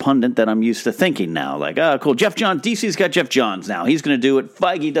news pundit that I'm used to thinking now. Like, cool, Jeff Johns, DC's got Jeff Johns now. He's going to do it.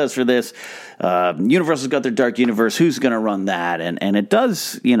 Feige does for this. Universal's got their Dark Universe. Who's going to run that? And it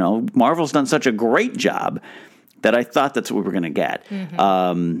does, Marvel's done such a great job that I thought that's what we were going to get.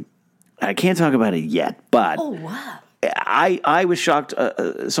 I can't talk about it yet, but... Oh, wow. I was shocked.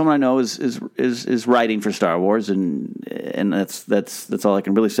 Someone I know is writing for Star Wars, and that's all I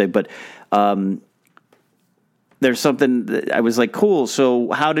can really say. But there's something that I was like, cool. So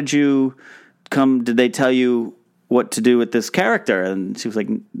how did you come? Did they tell you what to do with this character? And she was like,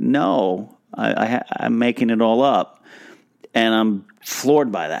 no, I'm making it all up, and I'm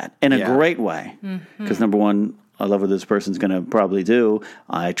floored by that in a great way. Because number one, I love what this person's going to probably do.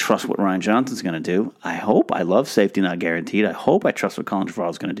 I trust what Rian Johnson's going to do. I love Safety Not Guaranteed. I hope I trust what Colin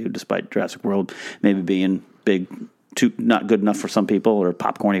Trevorrow's going to do, despite Jurassic World maybe being big, not good enough for some people or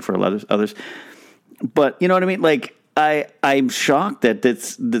popcorny for others. But you know what I mean? Like, I'm shocked that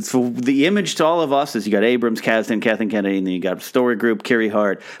that's the image to all of us is you got Abrams, Kasdan, Kathleen Kennedy, and then you got Story Group, Carrie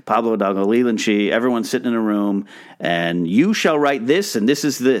Hart, Pablo Hidalgo, Leland Shee, everyone sitting in a room, and you shall write this, and this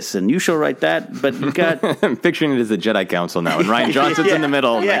is this, and you shall write that, but you got... I'm picturing it as the Jedi Council now, and Rian Johnson's in the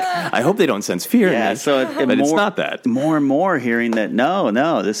middle. Yeah. Like, I hope they don't sense fear in this, but it's not that. More and more hearing that,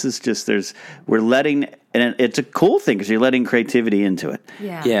 no, this is just, we're letting, and it's a cool thing, because you're letting creativity into it.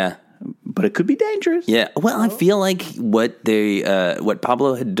 Yeah. But it could be dangerous. Yeah. Well, I feel like what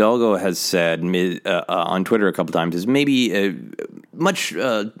Pablo Hidalgo has said on Twitter a couple times is maybe much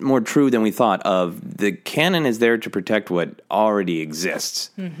more true than we thought of. The canon is there to protect what already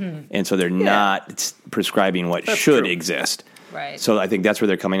exists. Mm-hmm. And so they're not prescribing what should exist. Right. So I think that's where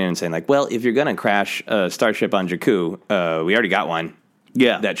they're coming in and saying, like, well, if you're going to crash a starship on Jakku, we already got one.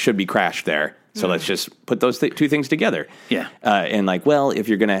 Yeah. That should be crashed there. So let's just put those two things together. Yeah. And like, well, if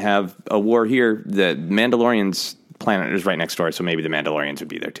you're going to have a war here, the Mandalorians planet is right next door, so maybe the Mandalorians would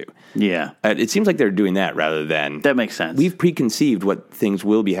be there too. Yeah. It seems like they're doing that rather than... That makes sense. We've preconceived what things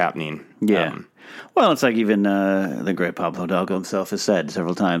will be happening. Yeah. Well, it's like even the great Pablo Hidalgo himself has said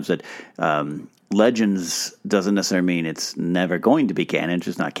several times that Legends doesn't necessarily mean it's never going to be canon. It's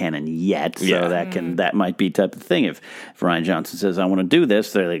just not canon yet. So that might be type of thing. If Rian Johnson says, I want to do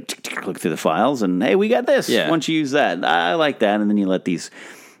this, they're like, click through the files and, hey, we got this. Why don't you use that? I like that. And then you let these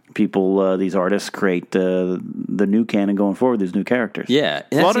people, these artists create the new canon going forward, these new characters. Yeah.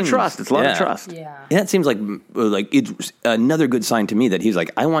 It's a lot of trust. It's a lot of trust. Yeah. And that seems like it's another good sign to me that he's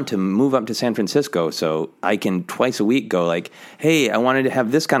like, I want to move up to San Francisco so I can twice a week go like, hey, I wanted to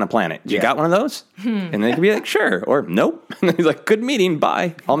have this kind of planet. You got one of those? And they can be like, sure. Or nope. And he's like, good meeting.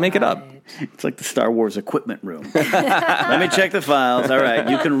 Bye. I'll make it up. It's like the Star Wars equipment room. Let me check the files. All right.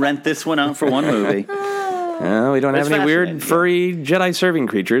 You can rent this one out for one movie. We don't have any weird furry Jedi serving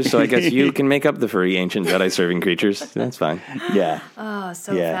creatures, so I guess you can make up the furry ancient Jedi serving creatures. That's fine. Yeah. Oh,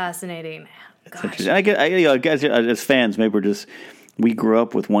 so fascinating. Gosh. I guess as fans, maybe we grew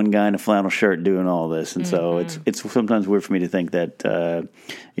up with one guy in a flannel shirt doing all this, and so it's sometimes weird for me to think that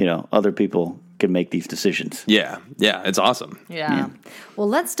other people can make these decisions. Yeah, it's awesome. Yeah. Well,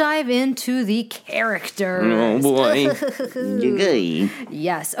 let's dive into the characters. Oh boy.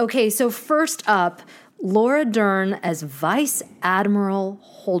 Yes. Okay. So first up, Laura Dern as Vice Admiral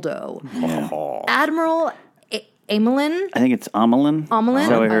Holdo. Yeah. Admiral Amilyn? I think it's Amilyn. Amilyn?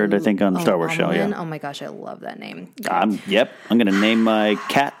 So I heard, I think, on the Star Wars show, Amilyn? Oh my gosh, I love that name. I'm going to name my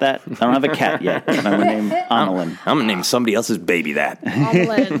cat that. I don't have a cat yet. I'm going to name Amilyn. I'm going to name somebody else's baby that.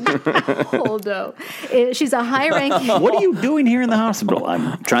 Amilyn Holdo. She's a high-ranking... What are you doing here in the hospital?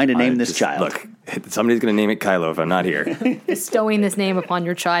 I'm trying to name this child. Look, somebody's going to name it Kylo if I'm not here. Bestowing this name upon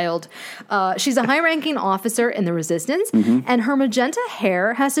your child. She's a high-ranking officer in the Resistance, and her magenta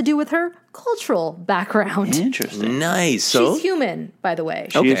hair has to do with her cultural background. Interesting. Nice. So she's human, by the way.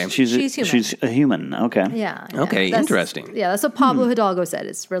 She's human. She's a human. Okay. Yeah. Okay, interesting. Yeah, that's what Pablo Hidalgo said.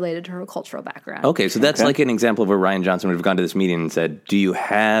 It's related to her cultural background. Okay, so that's like an example of where Rian Johnson would have gone to this meeting and said, do you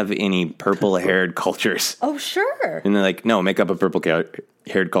have any purple-haired cultures? Oh, sure. And they're like, no, make up a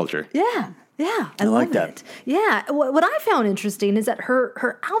purple-haired culture. Yeah. I like that. Yeah. What I found interesting is that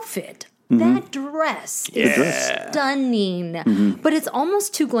her outfit, that dress is stunning, but it's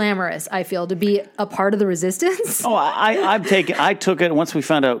almost too glamorous, I feel, to be a part of the Resistance. Oh, I took it once we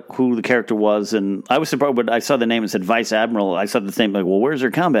found out who the character was, and I was surprised when I saw the name and said Vice Admiral. I saw the name like, well, where's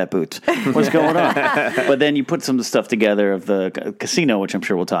her combat boots? What's going on? But then you put some of the stuff together of the casino, which I'm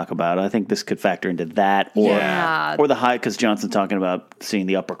sure we'll talk about. I think this could factor into that, or the high, because Johnson's talking about seeing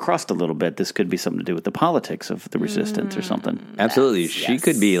the upper crust a little bit. This could be something to do with the politics of the Resistance or something. Absolutely. She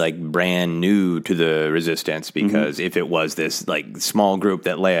could be like brand new to the Resistance, because if it was this like small group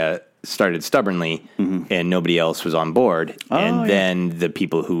that Leia started stubbornly and nobody else was on board, then the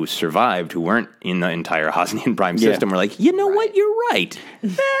people who survived, who weren't in the entire Hosnian Prime system, were like, you know what, you're right.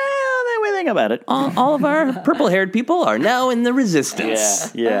 Then we think about it. All of our purple-haired people are now in the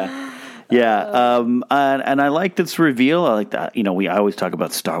Resistance. And I like this reveal. I like that. I always talk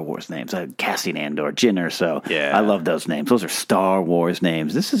about Star Wars names. Cassian Andor, Jyn Erso. Yeah. I love those names. Those are Star Wars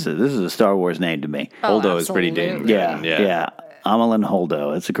names. This is a Star Wars name to me. Holdo is pretty damn good. Yeah. Amilyn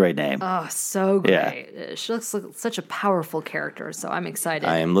Holdo. It's a great name. Oh, so great. She looks like such a powerful character, so I'm excited.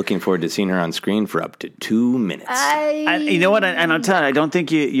 I am looking forward to seeing her on screen for up to 2 minutes. You know what? And I'll tell you, I don't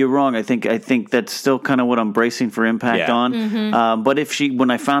think you're wrong. I think that's still kind of what I'm bracing for impact on. But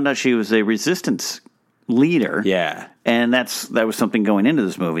when I found out she was a Resistance leader. Yeah. And that was something going into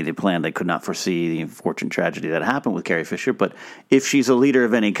this movie. They could not foresee the unfortunate tragedy that happened with Carrie Fisher. But if she's a leader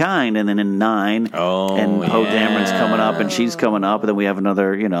of any kind, and then in 9, and Poe Dameron's coming up, and she's coming up, and then we have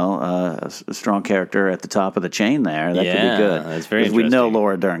another, a strong character at the top of the chain there, that could be good. That's very interesting. We know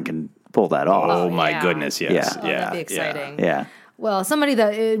Laura Dern can pull that off. Oh, my goodness, yes. Yeah. That'd be exciting. Yeah. Well, somebody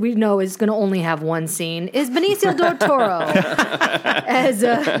that we know is going to only have one scene is Benicio del Toro as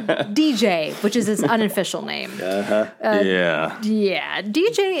DJ, which is his unofficial name. Yeah,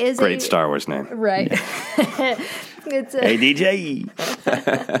 DJ is great Star Wars name. Right. It's hey, DJ.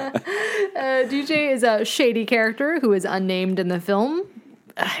 DJ is a shady character who is unnamed in the film.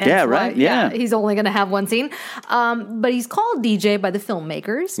 Yeah, right. Yeah. He's only going to have one scene. But he's called DJ by the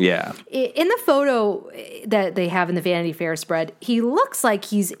filmmakers. Yeah. In the photo that they have in the Vanity Fair spread, he looks like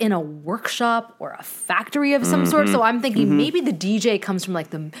he's in a workshop or a factory of some sort. So I'm thinking maybe the DJ comes from like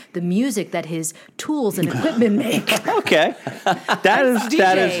the music that his tools and equipment make. Okay.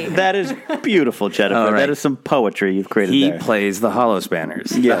 That is beautiful, Jennifer. Right. That is some poetry you've created there. He plays the hollow spanners,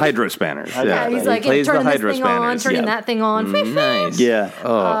 the hydro spanners. Yeah, he's like plays turning the this hydro thing spanners. on, turning that thing on. Nice. Yeah.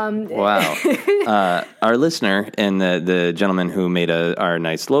 Oh, wow. Our listener and the gentleman who made our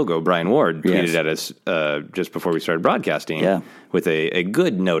nice logo, Brian Ward, tweeted at us just before we started broadcasting with a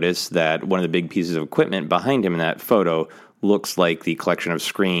good notice that one of the big pieces of equipment behind him in that photo looks like the collection of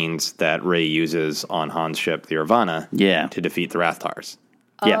screens that Rey uses on Han's ship, the Orvana, to defeat the Rathtars.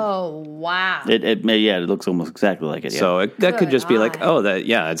 Yeah. Oh, wow. It looks almost exactly like it. Yeah. So that could just be like,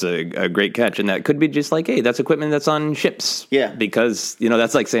 it's a great catch. And that could be just like, hey, that's equipment that's on ships. Yeah. Because,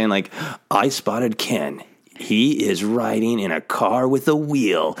 that's like saying like, I spotted Ken. He is riding in a car with a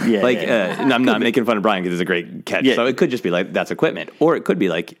wheel. Yeah. And I'm not making fun of Brian because it's a great catch. Yeah. So it could just be like, that's equipment. Or it could be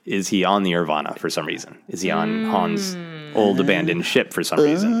like, is he on the Orvana for some reason? Is he on Han's old abandoned ship for some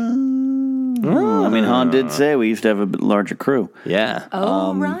reason? I mean, Han did say we used to have a bit larger crew. Yeah.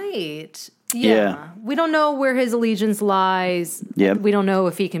 Oh, right. Yeah. We don't know where his allegiance lies. Yep. We don't know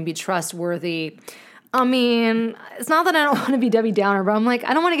if he can be trustworthy. I mean, it's not that I don't want to be Debbie Downer, but I'm like,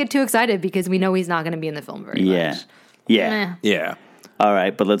 I don't want to get too excited because we know he's not going to be in the film very much. Yeah. Yeah. All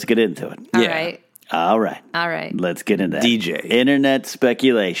right, but let's get into it. All right. Let's get into that. DJ. Internet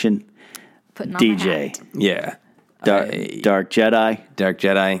speculation. Putting on the hat. Yeah. Dark Jedi. Dark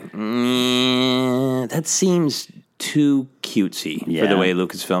Jedi. That seems too cutesy for the way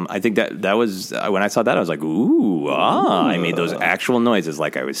Lucasfilm. I think that was when I saw that I was like, ooh, I made those actual noises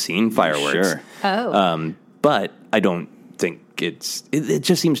like I was seeing fireworks. Sure. Oh. But I don't think it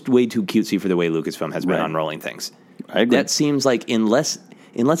just seems way too cutesy for the way Lucasfilm has been unrolling things. I agree. That seems like unless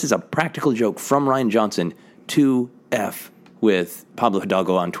it's a practical joke from Rian Johnson to F with Pablo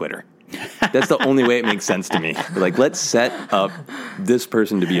Hidalgo on Twitter. That's the only way it makes sense to me. Like, let's set up this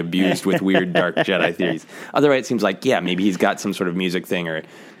person to be abused with weird dark Jedi theories. Otherwise, it seems like, maybe he's got some sort of music thing, or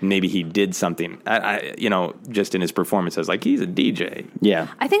maybe he did something. Just in his performance, as like he's a DJ. Yeah,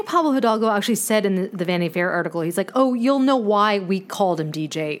 I think Pablo Hidalgo actually said in the Vanity Fair article, he's like, "Oh, you'll know why we called him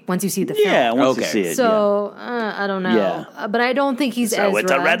DJ once you see the film." Yeah, once you see it. So I don't know. Yeah. But I don't think he's Ezra. So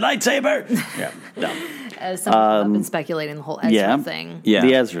it's a red lightsaber. No. As some people have been speculating the whole Ezra thing. Yeah,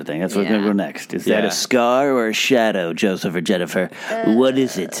 the Ezra thing. That's what's going to go next. Is that a scar or a shadow, Joseph or Jennifer? What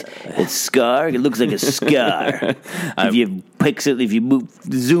is it? It's scar? It looks like a scar. If you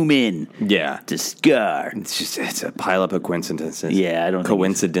zoom in, it's a scar. It's a pileup of coincidences. Yeah, I don't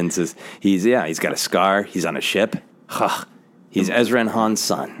coincidences. He's got a scar. He's on a ship. He's Ezra and Han's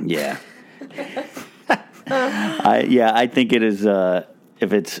son. Yeah. I think it is.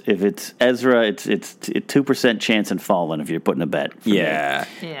 If it's Ezra, it's 2% chance in Fallen if you're putting a bet. Yeah.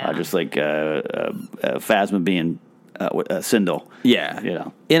 Just like Phasma being Sindel. Yeah.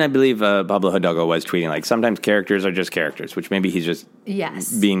 And I believe Pablo Hidalgo was tweeting like sometimes characters are just characters, which maybe he's just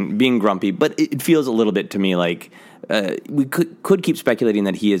being grumpy. But it feels a little bit to me like we could keep speculating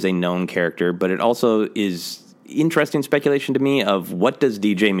that he is a known character, but it also is interesting speculation to me of what does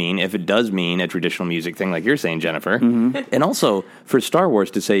DJ mean if it does mean a traditional music thing like you're saying, Jennifer. And also for Star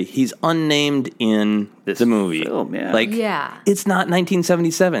Wars to say he's unnamed in the movie film, it's not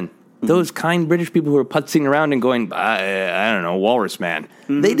 1977. Those kind British people who are putzing around and going, I don't know, Walrus Man,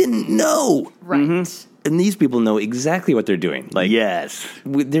 they didn't know, right? And these people know exactly what they're doing. Like,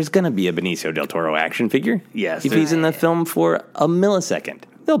 there's going to be a Benicio del Toro action figure. Yes, if he's in the film for a millisecond,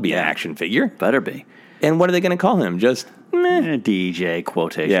 there'll be an action figure. Better be. And what are they going to call him? Just DJ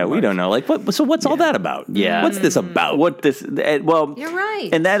quotation. Yeah, we don't know. Like, so what's all that about? Yeah, what's this about? Well, you're right,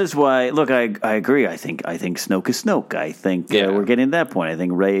 and that is why. Look, I agree. I think Snoke is Snoke. I think we're getting to that point. I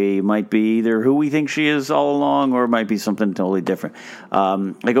think Rey might be either who we think she is all along, or it might be something totally different.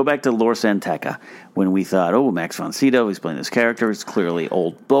 I go back to Lor San Tekka when we thought, oh, Max von Sydow, he's playing this character. It's clearly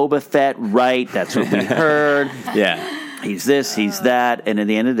old Boba Fett, right? That's what we heard. Yeah, he's this, he's that, and at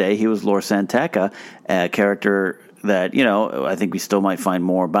the end of the day, he was Lor San Tekka, a character that, I think we still might find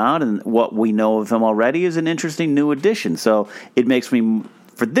more about, and what we know of him already is an interesting new addition. So it makes me,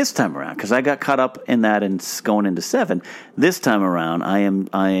 for this time around, because I got caught up in that and going into 7, this time around I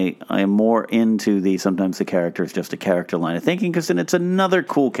am more into sometimes the character is just a character line of thinking, because then it's another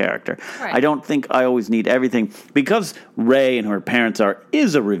cool character. Right. I don't think I always need everything, because Rey and her parents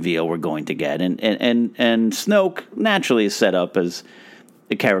is a reveal we're going to get, and Snoke naturally is set up as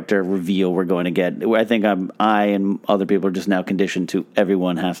a character reveal we're going to get. I think I and other people are just now conditioned to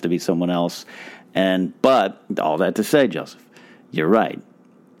everyone has to be someone else. But all that to say, Joseph, you're right.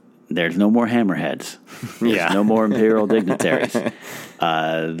 There's no more hammerheads. There's no more imperial dignitaries.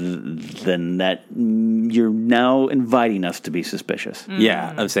 Then that you're now inviting us to be suspicious.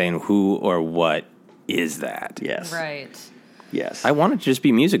 Yeah, of saying who or what is that? Yes. Right. Yes. I want it to just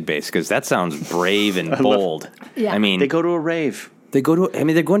be music based, because that sounds brave and bold. Yeah. I mean, they go to a rave. They're going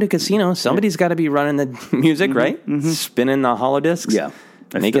to a casino. Somebody's got to be running the music, right? Mm-hmm. Spinning the holodiscs. Yeah.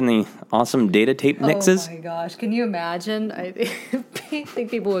 Making the awesome data tape mixes. Oh my gosh, can you imagine? I think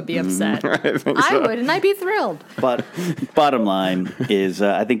people would be upset. I would, and I'd be thrilled. But bottom line is,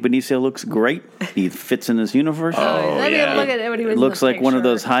 I think Benicio looks great. He fits in this universe. Look at what he was. Looks like one of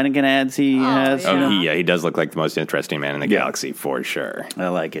those Heineken ads he has. Yeah. He does look like the most interesting man in the galaxy for sure. I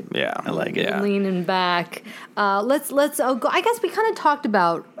like it. Yeah, I like it. Yeah. Leaning back. Let's go. I guess we kind of talked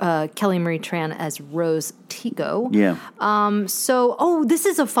about Kelly Marie Tran as Rose Tico. Yeah.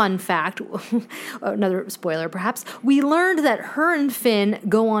 This is a fun fact. Another spoiler, perhaps. We learned that her and Finn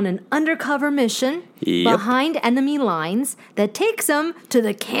go on an undercover mission behind enemy lines that takes them to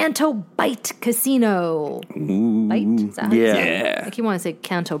the Canto Bight Casino. Bight? Is that how you say it? Like you want to say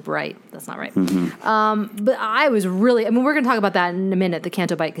Canto Bright. That's not right. Mm-hmm. But I was really, we're going to talk about that in a minute, the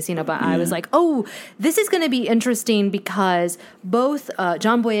Canto Bight Casino, but I was like, this is going to be interesting because both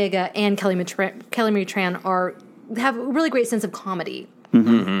John Boyega and Kelly Marie Tran have a really great sense of comedy.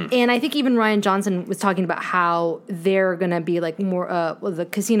 Mm-hmm. And I think even Rian Johnson was talking about how they're going to be like more, the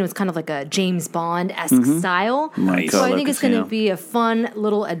casino is kind of like a James Bond-esque style. Nice. So I think it's going to be a fun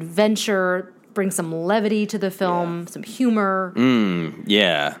little adventure, bring some levity to the film, some humor.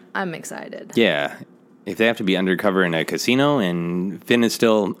 Yeah. I'm excited. Yeah. If they have to be undercover in a casino and Finn is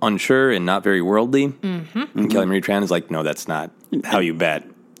still unsure and not very worldly, and Kelly Marie Tran is like, no, that's not how you bet.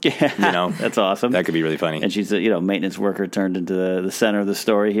 Yeah, that's awesome. That could be really funny. And she's a maintenance worker turned into the center of the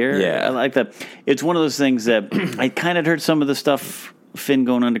story here. Yeah, I like that. It's one of those things that I kind of heard some of the stuff, Finn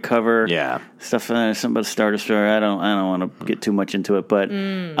going undercover. Yeah, stuff. Something about Star Destroyer. I don't want to get too much into it, but so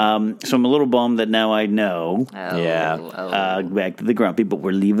I'm a little bummed that now I know. Back to the grumpy, but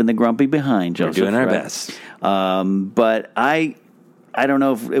we're leaving the grumpy behind. Joseph, we're doing our best. But I don't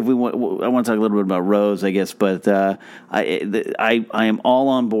know if we want. I want to talk a little bit about Rose, I guess, but I am all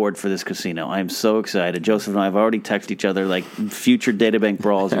on board for this casino. I am so excited. Joseph and I have already texted each other like future databank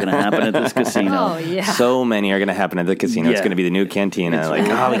brawls are going to happen at this casino. Oh yeah, so many are going to happen at the casino. Yeah. It's going to be the new cantina. We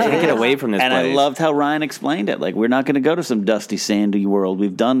can't get away from this. And place. I loved how Ryan explained it. Like, we're not going to go to some dusty, sandy world.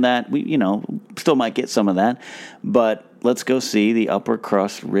 We've done that. We still might get some of that, but let's go see the upper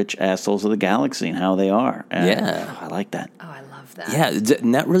crust rich assholes of the galaxy and how they are. I like that. Oh, I love that. Yeah,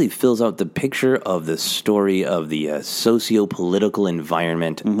 and that really fills out the picture of the story of the socio-political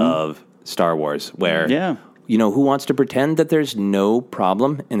environment of Star Wars, where, who wants to pretend that there's no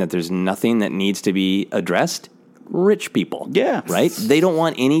problem and that there's nothing that needs to be addressed? Rich people. Yeah. Right? They don't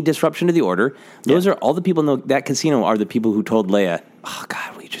want any disruption to the order. Those are all the people in that casino are the people who told Leia, oh,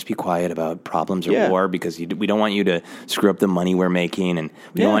 God, will you just be quiet about problems or war because we don't want you to screw up the money we're making, and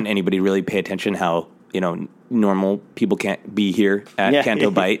we don't want anybody to really pay attention how, normal people can't be here at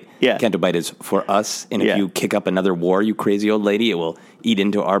Canto Bight. Canto Bight is for us, and if you kick up another war, you crazy old lady, it will eat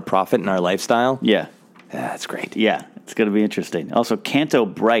into our profit and our lifestyle. Yeah. That's great. Yeah. It's going to be interesting. Also, Canto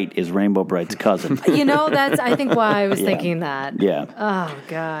Bright is Rainbow Bright's cousin. That's, I think, why I was thinking that. Yeah. Oh,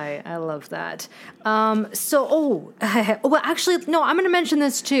 Guy, I love that. Actually, no, I'm going to mention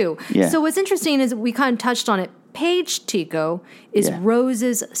this too. Yeah. So what's interesting is we kind of touched on it. Paige Tico is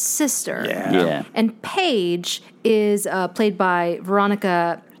Rose's sister. Yeah. And Paige is played by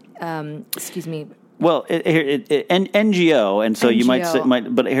Veronica, Well, NGO, and so you might say,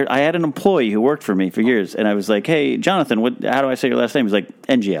 but here, I had an employee who worked for me for years, and I was like, "Hey, Jonathan, how do I say your last name?" He's like,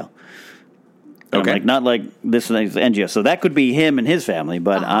 "NGO." And I'm like, not like this is NGO. So that could be him and his family,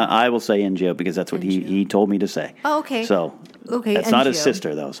 but I will say NGO because that's what he told me to say. Oh, okay. So that's NGO. not his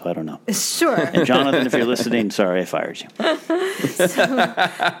sister, though, so I don't know. Sure. And Jonathan, if you're listening, sorry I fired you.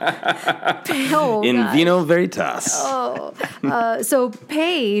 In vino veritas. So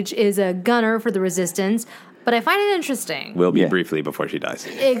Paige is a gunner for the Resistance. But I find it interesting. Will be briefly before she dies.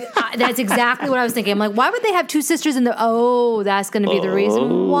 That's exactly what I was thinking. I'm like, why would they have two sisters in the... Oh, that's going to be the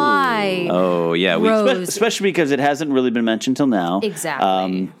reason why. Oh, yeah. Especially because it hasn't really been mentioned till now.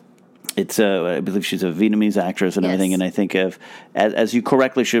 Exactly. It's I believe she's a Vietnamese actress and everything, and I think as you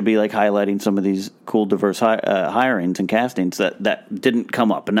correctly should be like highlighting some of these cool, diverse hirings and castings that didn't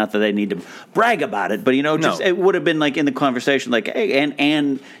come up, and not that they need to brag about it, but it would have been like in the conversation, like, hey,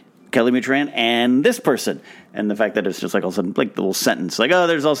 and Kelly Marie Tran and this person. And the fact that it's just like all of a sudden, like the little sentence, like, oh,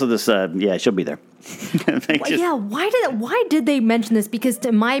 there's also this, she'll be there. Why did they mention this? Because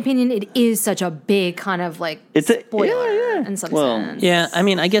in my opinion, it is such a big kind of like spoiler in some sense. Yeah, I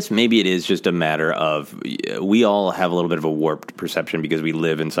mean, I guess maybe it is just a matter of we all have a little bit of a warped perception because we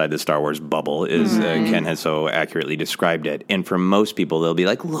live inside the Star Wars bubble, as Ken has so accurately described it. And for most people, they'll be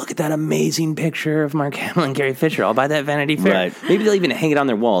like, look at that amazing picture of Mark Hamill and Carrie Fisher. I'll buy that Vanity Fair. Right. Maybe they'll even hang it on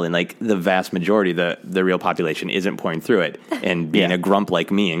their wall, and like the vast majority, the real population isn't pouring through it and being a grump like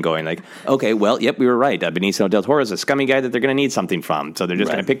me and going like, okay, well, yep, we were right. Benicio del Toro is a scummy guy that they're going to need something from, so they're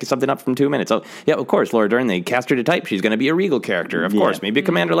just going to pick something up from 2 minutes. Oh, yeah, of course, Laura Dern, they cast her to type. She's going to be a Regal character, of course. Maybe a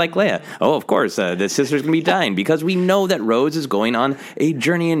commander like Leia. Oh, of course, the sister's going to be dying because we know that Rose is going on a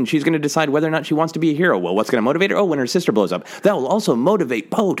journey and she's going to decide whether or not she wants to be a hero. Well, what's going to motivate her? Oh, when her sister blows up. That will also motivate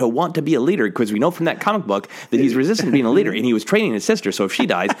Poe to want to be a leader because we know from that comic book that he's resistant to being a leader and he was training his sister, so if she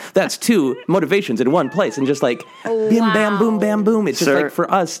dies, that's two motivations in one place, and just like bim, bam, boom, bam, boom. It's just like for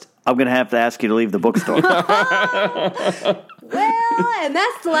us. I'm going to have to ask you to leave the bookstore. Well, and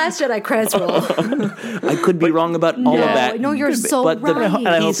that's the Last Jedi credits roll. I could be wrong about all of that. No, you're so right. But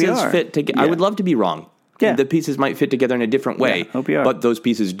the pieces fit together. I would love to be wrong. Yeah. The pieces might fit together in a different way, hope you are. But those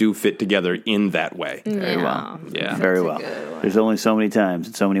pieces do fit together in that way. Very well. Yeah. Very well. There's only so many times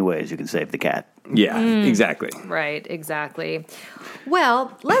and so many ways you can save the cat. Yeah, exactly. Right, exactly.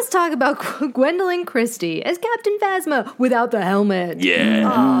 Well, let's talk about Gwendoline Christie as Captain Phasma without the helmet.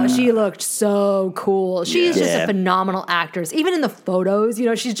 Yeah. Oh, she looked so cool. She's just a phenomenal actress. Even in the photos,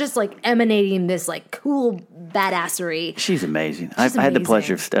 she's just like emanating this like cool badassery. She's amazing. I had the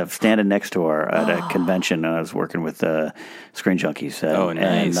pleasure of standing next to her at a convention. I was working with Screen Junkies. Oh, nice.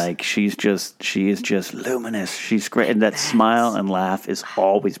 And like she is just luminous. She's great. And that smile and laugh is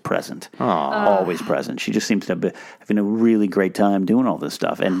always present. Always present. She just seems to be having a really great time doing all this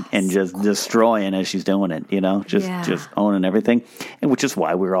stuff and just destroying as she's doing it, just owning everything. And which is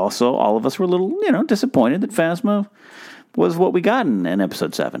why all of us were a little, disappointed that Phasma was what we got in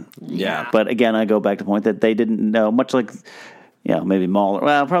episode 7. Yeah. But again, I go back to the point that they didn't know, much like, maybe Maul,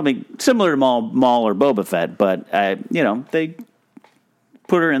 probably similar to Maul or Boba Fett, but, they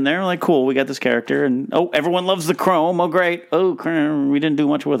put her in there, like, cool, we got this character, and, everyone loves the Chrome, great, we didn't do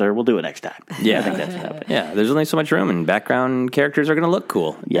much with her, we'll do it next time. Yeah. I think that's what happened. Yeah, there's only so much room, and background characters are going to look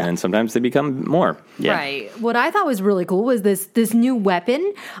cool, and sometimes they become more. Yeah. Right. What I thought was really cool was this new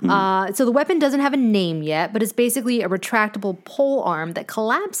weapon. So the weapon doesn't have a name yet, but it's basically a retractable pole arm that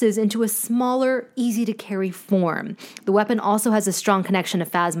collapses into a smaller, easy-to-carry form. The weapon also has a strong connection to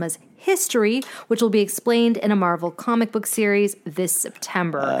Phasma's history, which will be explained in a Marvel comic book series this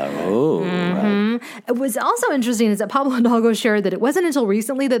September. Right. It was also interesting is that Pablo Hidalgo shared that it wasn't until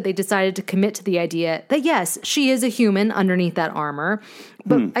recently that they decided to commit to the idea that, yes, she is a human underneath that armor.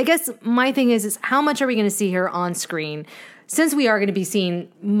 But I guess my thing is how much are we going to see her on screen? Since we are going to be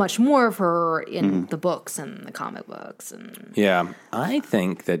seeing much more of her in the books and the comic books. Yeah, I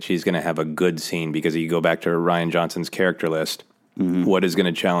think that she's going to have a good scene because you go back to Rian Johnson's character list. What is going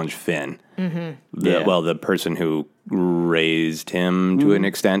to challenge Finn? The person who raised him to an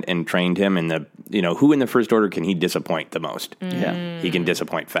extent and trained him, and who in the First Order can he disappoint the most? He can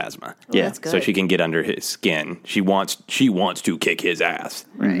disappoint Phasma. That's good. So she can get under his skin. She wants to kick his ass,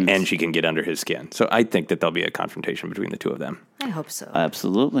 and she can get under his skin. So I think that there'll be a confrontation between the two of them. I hope so.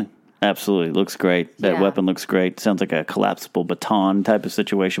 Absolutely. Looks great. That weapon looks great. Sounds like a collapsible baton type of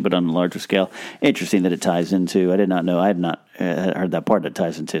situation, but on a larger scale. Interesting that it ties into, I did not know, I had not heard that part, that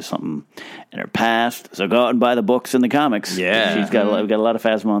ties into something in her past. So go out and buy the books and the comics. Yeah. We've got a lot of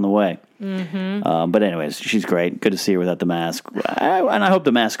Phasma on the way. But anyways, she's great. Good to see her without the mask. And I hope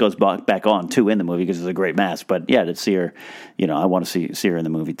the mask goes back on, too, in the movie, because it's a great mask. But, yeah, to see her, I want to see her in the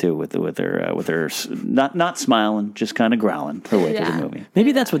movie, too, with her not smiling, just kind of growling her way through the movie.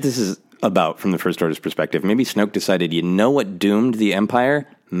 Maybe that's what this is about from the First Order's perspective. Maybe Snoke decided, what doomed the Empire?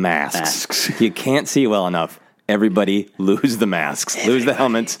 Masks. You can't see well enough. Everybody lose the masks, lose the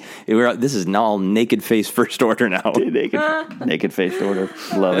helmets. This is now all naked-faced First Order now. Naked-faced Order.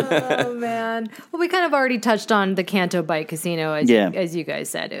 Love it. Oh, man. Well, we kind of already touched on the Canto Bight Casino, as you guys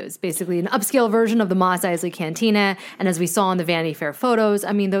said. It was basically an upscale version of the Mos Eisley Cantina. And as we saw in the Vanity Fair photos,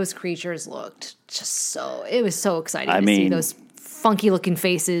 those creatures looked just it was so exciting to see those funky looking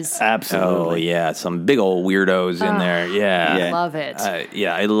faces. Absolutely. Oh yeah, some big old weirdos in there. Yeah, I love it.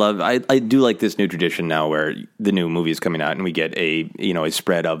 I do like this new tradition now where the new movie is coming out and we get a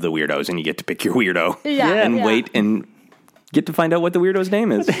spread of the weirdos and you get to pick your weirdo and wait and get to find out what the weirdo's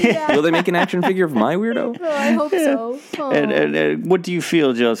name is. Will they make an action figure of my weirdo? Oh, I hope so. Oh. And what do you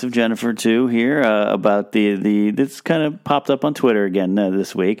feel, Joseph, Jennifer, too, here about the this kind of popped up on Twitter again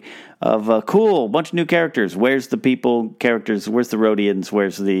this week of cool, bunch of new characters. Where's the people characters? Where's the Rhodians?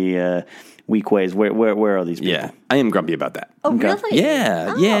 Where's the Weequays? Where are these people? Yeah, I am grumpy about that. Oh, really?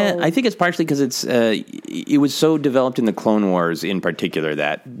 Yeah, yeah. I think it's partially because it was so developed in the Clone Wars in particular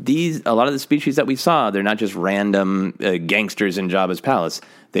that a lot of the species that we saw, they're not just random gangsters in Jabba's palace.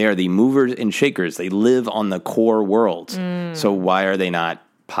 They are the movers and shakers. They live on the core world. So why are they not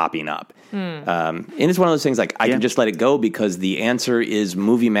popping up? And it's one of those things I can just let it go because the answer is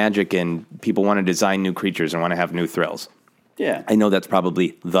movie magic and people want to design new creatures and want to have new thrills. Yeah. I know that's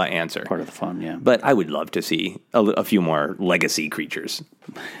probably the answer. Part of the fun, yeah. But I would love to see a few more legacy creatures.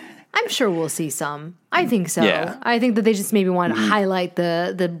 I'm sure we'll see some. I think so. Yeah. I think that they just maybe want to highlight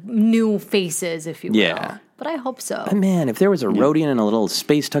the new faces, if you will. Yeah. But I hope so. But man, if there was a Rhodian in a little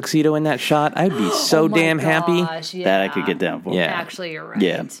space tuxedo in that shot, I'd be so damn happy. Yeah. That I could get down for. Yeah. Actually, you're right.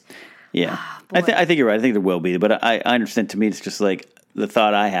 Yeah. I think you're right. I think there will be. But I understand, to me, it's just like the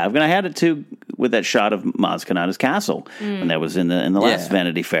thought I have. And I had it, too, with that shot of Maz Kanata's castle. And that was in the last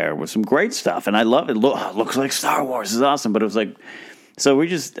Vanity Fair with some great stuff. And I love it. Looks like Star Wars. It's awesome. But it was like, so are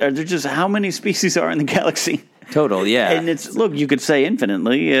there just how many species are in the galaxy? Total, yeah. And you could say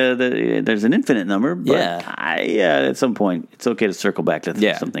infinitely. There's an infinite number, but at some point, it's okay to circle back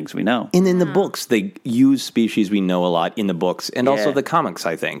to some things we know. And in the books, they use species we know a lot in the books, and also the comics,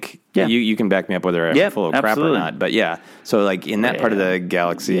 I think. Yeah. You can back me up whether I'm full of crap or not. But so in that part of the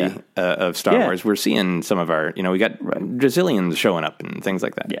galaxy of Star Wars, we're seeing some of our, we got Brazilians showing up and things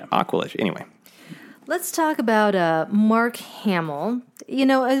like that. Yeah. Aqualish. Anyway. Let's talk about Mark Hamill.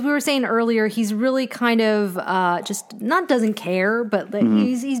 As we were saying earlier, he's really kind of just not doesn't care, but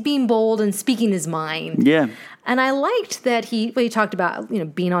he's being bold and speaking his mind. Yeah. And I liked that he talked about,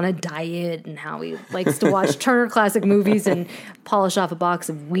 being on a diet and how he likes to watch Turner Classic Movies and polish off a box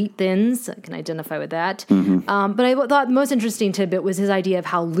of Wheat Thins. I can identify with that. But I thought the most interesting tidbit was his idea of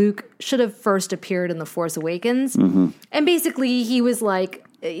how Luke should have first appeared in The Force Awakens. And basically he was like,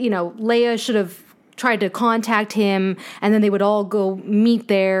 Leia should have tried to contact him, and then they would all go meet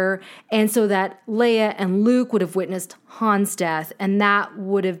there, and so that Leia and Luke would have witnessed Han's death, and that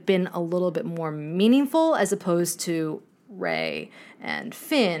would have been a little bit more meaningful as opposed to Rey and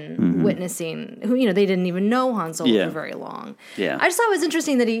Finn witnessing, who they didn't even know Han Solo for very long. Yeah, I just thought it was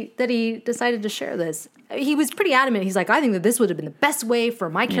interesting that he decided to share this. He was pretty adamant. He's like, I think that this would have been the best way for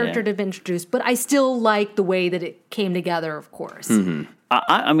my character to have been introduced, but I still like the way that it came together. Of course.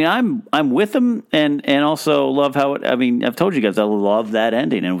 I'm with him and also love how it. I've told you guys I love that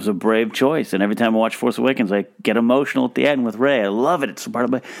ending, and it was a brave choice. And every time I watch Force Awakens, I get emotional at the end with Rey. I love it. It's part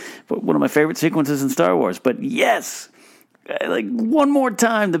of one of my favorite sequences in Star Wars. But yes, like one more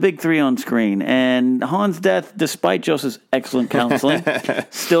time, the big three on screen, and Han's death, despite Joseph's excellent counseling,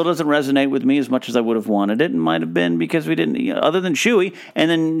 still doesn't resonate with me as much as I would have wanted it. It might have been because we didn't, other than Chewie, and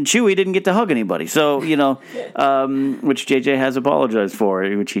then Chewie didn't get to hug anybody. So which JJ has apologized for,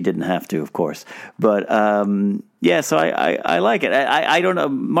 which he didn't have to, of course. But so I like it. I don't know.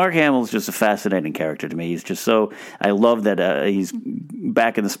 Mark Hamill's just a fascinating character to me. He's just so. I love that he's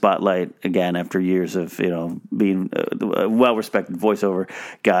back in the spotlight again after years of being a well-respected voiceover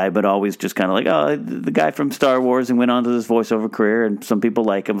guy, but always just kind of like the guy from Star Wars and went on to this voiceover career. And some people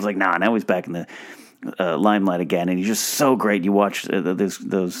like him. I was like, now he's back in the limelight again, and he's just so great. You watch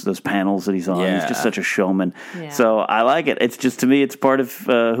those panels that he's on. He's just such a showman. Yeah. So I like it. It's just, to me, it's part of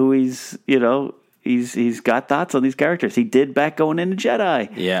who he's he's got thoughts on these characters. He did back going into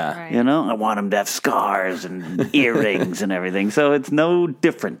Jedi. Yeah. Right. You know, I want him to have scars and earrings and everything. So it's no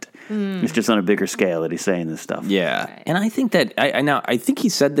different. It's just on a bigger scale that he's saying this stuff. Yeah. Right. And I think that, I think he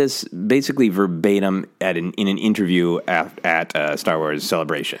said this basically verbatim in an interview at Star Wars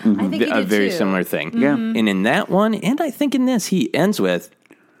Celebration. Mm-hmm. I think he did a very too. similar thing. Mm-hmm. Yeah. And in that one, and I think in this, he ends with,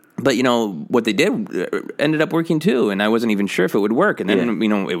 but, what they did ended up working too, and I wasn't even sure if it would work. And then,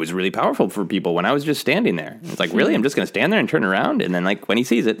 it was really powerful for people when I was just standing there. It's like, really? I'm just going to stand there and turn around? And then, when he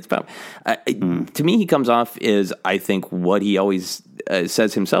sees it, it's powerful. To me, he comes off as, I think, what he always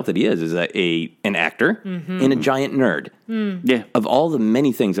says himself that he is an actor and a giant nerd. Yeah. Of all the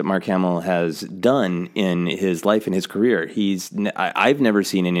many things that Mark Hamill has done in his life and his career, I've never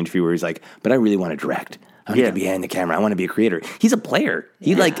seen an interview where he's like, but I really want to direct. I want to be behind the camera. I want to be a creator. He's a player.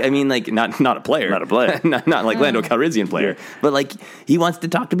 He not a player. Not a player. not like Lando Calrissian player. But he wants to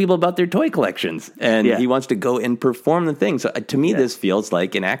talk to people about their toy collections. And he wants to go and perform the thing. So to me, this feels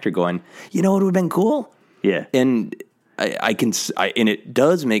like an actor going, you know what would have been cool? Yeah. And and it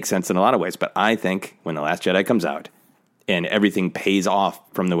does make sense in a lot of ways. But I think when The Last Jedi comes out and everything pays off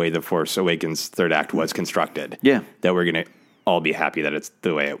from the way The Force Awakens third act was constructed, that we're going to all be happy that it's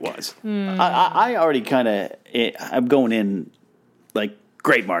the way it was. I already kind of, I'm going in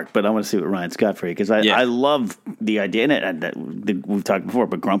great, Mark, but I want to see what Ryan's got for you, because I love the idea, and we've talked before,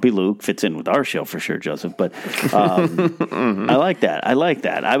 but Grumpy Luke fits in with our show for sure, Joseph, but I like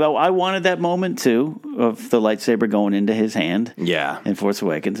that. I wanted that moment, too, of the lightsaber going into his hand in Force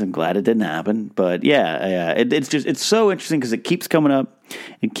Awakens. I'm glad it didn't happen, but it's so interesting because it keeps coming up.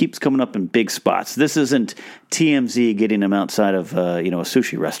 It keeps coming up in big spots. This isn't TMZ getting him outside of a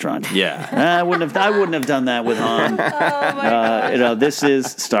sushi restaurant. Yeah, I wouldn't have done that with Han. This is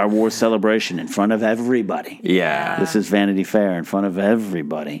Star Wars Celebration in front of everybody. Yeah, this is Vanity Fair in front of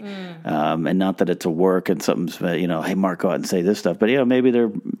everybody, and not that it's a work and something's hey, Mark, go out and say this stuff, but maybe they're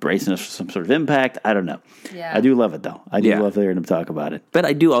bracing us for some sort of impact. I don't know. Yeah. I do love it though. I do love hearing him talk about it. But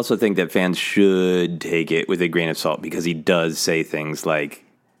I do also think that fans should take it with a grain of salt, because he does say things like,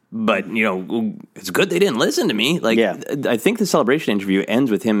 but, it's good they didn't listen to me. I think the Celebration interview ends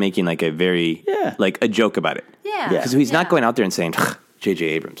with him making a very, a joke about it. Yeah. Because he's not going out there and saying, J.J.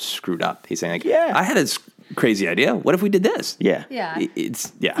 Abrams screwed up. He's saying, I had this crazy idea. What if we did this? Yeah. Yeah.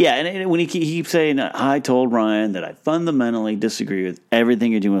 And when he keeps saying, I told Ryan that I fundamentally disagree with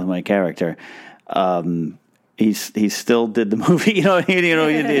everything you're doing with my character, he still did the movie,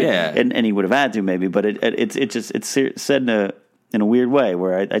 and he would have had to maybe, but it's said in a weird way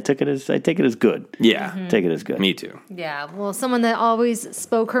where I take it as good. Yeah. Take it as good. Me too. Yeah. Well, someone that always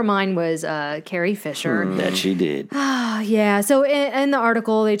spoke her mind was Carrie Fisher. That she did. Yeah. So in the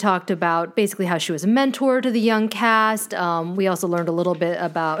article, they talked about basically how she was a mentor to the young cast. We also learned a little bit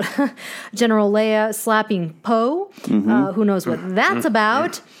about General Leia slapping Poe. Who knows what that's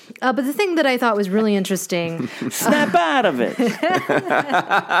about. But the thing that I thought was really interesting... Snap out of it!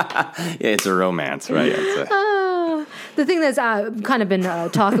 It's a romance, right? The thing that's kind of been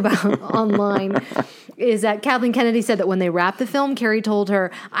talked about online is that Kathleen Kennedy said that when they wrapped the film, Carrie told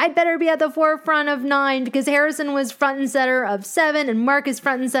her, I'd better be at the forefront of 9 because Harrison was front and center of 7 and Mark is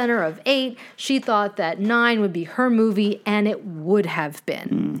front and center of 8. She thought that 9 would be her movie, and it would have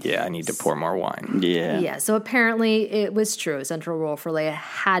been. Yeah, I need to pour more wine. Yeah, so apparently it was true. A central role for Leia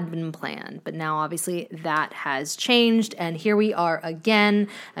had been planned, but now obviously that has changed, and here we are again,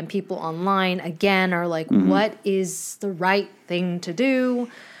 and people online again are like, what is the right thing to do?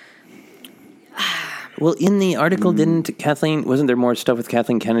 Well, in the article, wasn't there more stuff with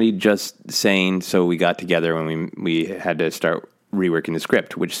Kathleen Kennedy just saying, so we got together when we had to start reworking the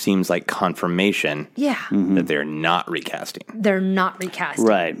script, which seems like confirmation that they're not recasting. They're not recasting.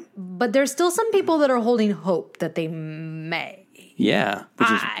 Right. But there's still some people that are holding hope that they may. Yeah.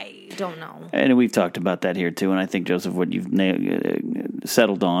 I don't know. And we've talked about that here, too. And I think, Joseph, what you've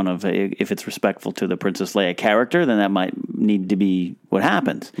settled on of if it's respectful to the Princess Leia character, then that might need to be what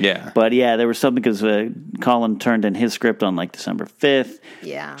happens. Yeah. But, there was something because Colin turned in his script on, December 5th.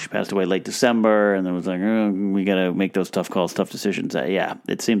 Yeah. She passed away late December, and then was we got to make those tough calls, tough decisions.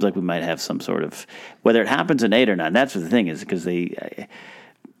 It seems like we might have some sort of, whether it happens in 8 or not, that's what the thing is, because they...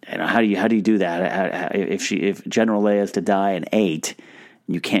 how do you do that? If General Leia is to die in 8,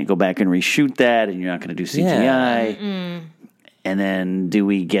 you can't go back and reshoot that, and you're not going to do CGI. Yeah. And then do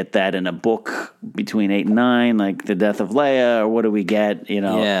we get that in a book between 8 and 9, like the death of Leia, or what do we get?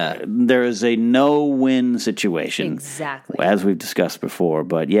 There is a no-win situation, exactly, as we've discussed before.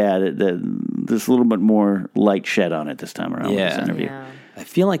 But the there's a little bit more light shed on it this time around with this interview. Yeah. I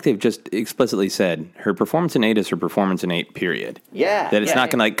feel like they've just explicitly said her performance in 8 is her performance in 8, period. Yeah. That it's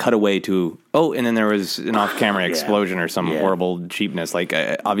not going to like cut away to, and then there was an off-camera explosion or some horrible cheapness. Like,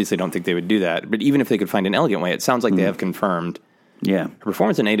 I obviously don't think they would do that. But even if they could find an elegant way, it sounds like they have confirmed her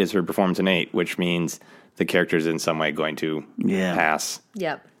performance in 8 is her performance in 8, which means the character's in some way going to pass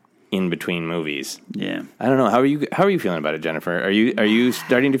in between movies. Yeah. I don't know. How are you feeling about it, Jennifer? Are you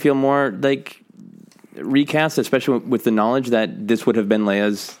starting to feel more like recast, especially with the knowledge that this would have been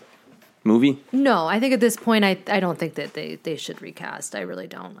Leia's movie? No, I think at this point, I don't think that they should recast. I really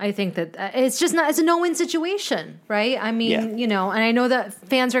don't. I think that it's a no-win situation, right? I mean, and I know that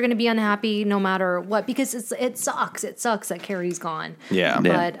fans are going to be unhappy no matter what, because it sucks. It sucks that Carrie's gone. Yeah.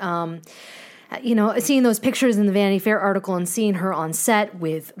 But, seeing those pictures in the Vanity Fair article and seeing her on set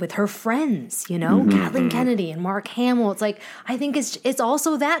with her friends, Kathleen Kennedy and Mark Hamill, it's like, I think it's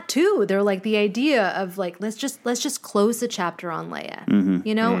also that too. They're like the idea of like, let's just close the chapter on Leia, and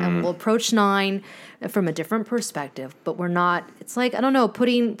we'll approach 9 from a different perspective, but we're not, it's like, I don't know,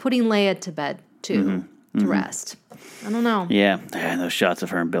 putting Leia to bed too, to rest. I don't know. Yeah. And those shots of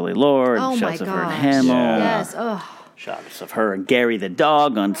her and Billy Lord, shots of her and Hamill. Yes. Shots of her and Gary the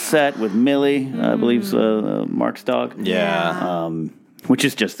dog on set with Millie, I believe, Mark's dog. Yeah. Which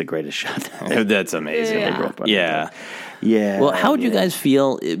is just the greatest shot. That's amazing. Yeah. Well, how would you guys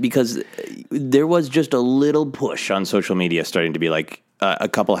feel? Because there was just a little push on social media starting to be like a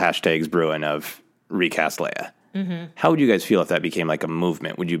couple hashtags brewing of recast Leia. Mm-hmm. How would you guys feel if that became like a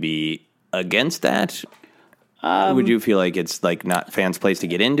movement? Would you be against that? Would you feel like it's like not fans' place to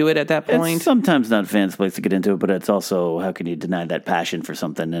get into it at that point? It's sometimes not fans' place to get into it, but it's also, how can you deny that passion for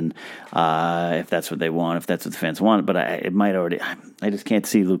something? And if that's what they want, if that's what the fans want, but I just can't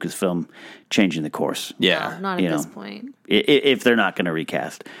see Lucasfilm changing the course. Yeah, not at this point. If they're not going to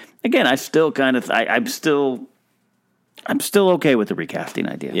recast, again, I'm still okay with the recasting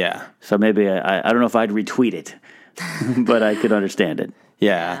idea. Yeah. So maybe I don't know if I'd retweet it, but I could understand it.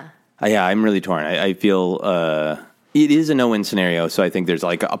 Yeah. Yeah, I'm really torn. I feel it is a no-win scenario, so I think there's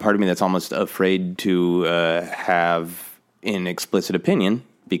like a part of me that's almost afraid to have an explicit opinion,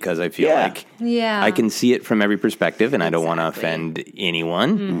 because I feel like I can see it from every perspective, and I don't want to offend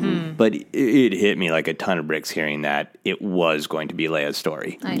anyone. Mm-hmm. But it hit me like a ton of bricks hearing that it was going to be Leia's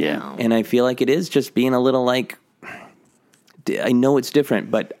story. I know. And I feel like it is just being a little like, I know it's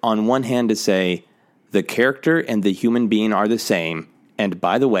different, but on one hand to say the character and the human being are the same, and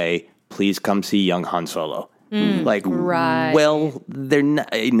by the way, please come see young Han Solo. Well, they're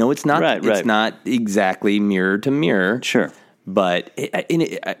not. No, it's not. Right. It's not exactly mirror to mirror. Sure, but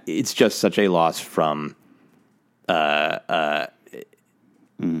it's just such a loss from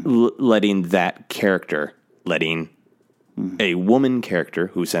letting that character, a woman character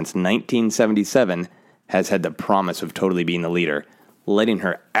who since 1977 has had the promise of totally being the leader, letting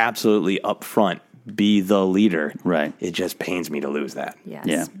her absolutely up front be the leader. Right. It just pains me to lose that.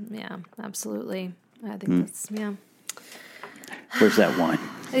 Yes. Yeah, absolutely. I think that's, Where's that wine?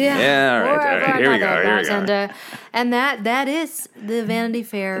 Yeah, all right. Here we go. And that is the Vanity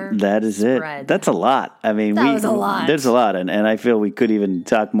Fair. That is spread. It. That's a lot. I mean, that was a lot. There's a lot, and I feel we could even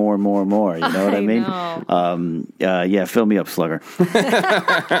talk more and more and more. You know what I mean? Know. Fill me up, Slugger.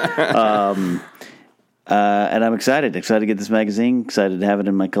 And I'm excited to get this magazine, excited to have it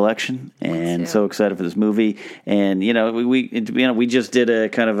in my collection, and so excited for this movie. And, we just did a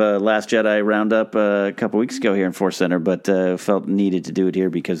kind of a Last Jedi roundup a couple weeks ago here in Force Center, but felt needed to do it here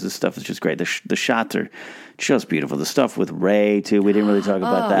because this stuff is just great. The shots are just beautiful. The stuff with Rey, too, we didn't really talk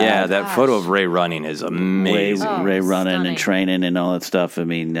about that. Yeah, that photo of Rey running is amazing. Rey running and training and all that stuff. I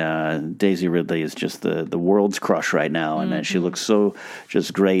mean, Daisy Ridley is just the world's crush right now, and she looks so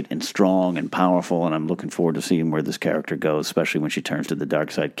just great and strong and powerful, and I'm looking forward to seeing where this character goes, especially when she turns to the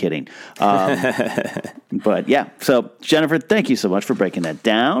dark side. Kidding. But yeah, so Jennifer, thank you so much for breaking that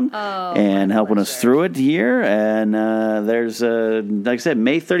down and helping us through it here. And there's, like I said,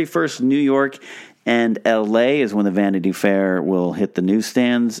 May 31st, New York and L.A. is when the Vanity Fair will hit the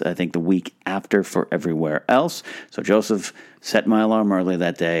newsstands, I think the week after for everywhere else. So Joseph set my alarm early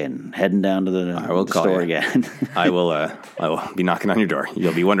that day and heading down to the store again. I will be knocking on your door.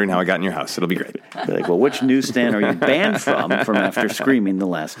 You'll be wondering how I got in your house. It'll be great. Be like, well, which newsstand are you banned from after screaming the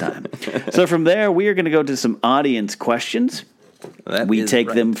last time? So from there, we are going to go to some audience questions. We take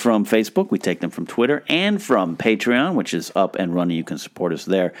them from Facebook, we take them from Twitter, and from Patreon, which is up and running. You can support us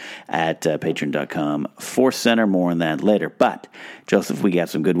there at patreon.com/ForceCenter. More on that later. But, Joseph, we got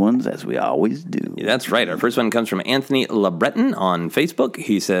some good ones, as we always do. Yeah, that's right. Our first one comes from Anthony LeBreton on Facebook.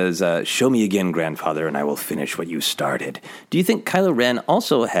 He says, show me again, grandfather, and I will finish what you started. Do you think Kylo Ren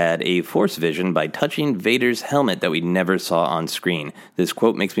also had a Force vision by touching Vader's helmet that we never saw on screen? This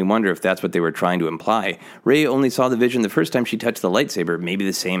quote makes me wonder if that's what they were trying to imply. Rey only saw the vision the first time she touched the lightsaber. Maybe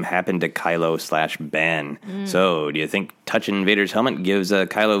the same happened to Kylo/Ben. So, do you think touching Vader's helmet gives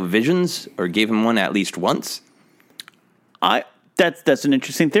Kylo visions, or gave him one at least once? That's an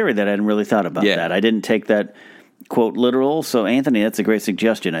interesting theory that I hadn't really thought about that. I didn't take that quote literal. So, Anthony, that's a great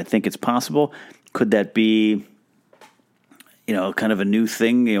suggestion. I think it's possible. Could that be, kind of a new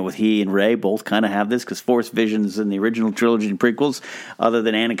thing, with he and Rey both kind of have this? Because Force visions in the original trilogy and prequels, other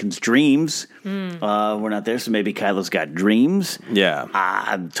than Anakin's dreams, were not there. So maybe Kylo's got dreams. Yeah.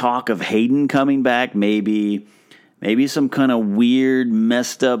 Talk of Hayden coming back, maybe some kind of weird,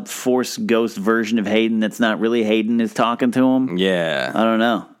 messed up Force ghost version of Hayden that's not really Hayden is talking to him. Yeah. I don't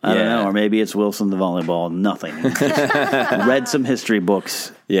know. I don't know. Or maybe it's Wilson the volleyball. Nothing. Read some history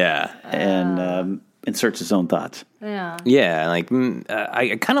books. Yeah. And inserts his own thoughts. Yeah. Yeah, I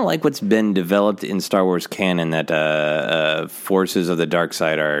kind of like what's been developed in Star Wars canon that forces of the dark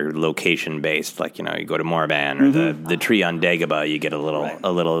side are location based. Like, you go to Morban or the tree on Dagobah, you get a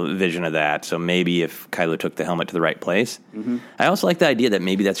little vision of that. So maybe if Kylo took the helmet to the right place. I also like the idea that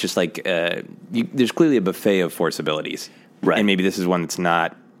maybe that's just like there's clearly a buffet of Force abilities, right? And maybe this is one that's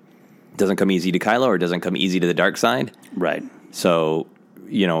doesn't come easy to Kylo or doesn't come easy to the dark side, right? So.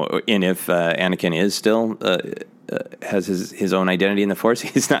 And if Anakin is still has his own identity in the Force,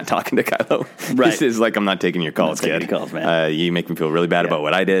 he's not talking to Kylo. Right. This is like, I'm not taking your calls, kid. Man. You make me feel really bad about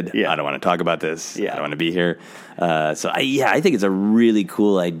what I did. I don't want to talk about this. I don't want to be here. I think it's a really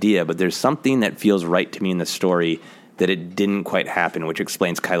cool idea, but there's something that feels right to me in the story that it didn't quite happen, which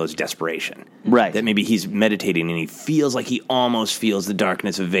explains Kylo's desperation. Right. That maybe he's meditating and he feels like he almost feels the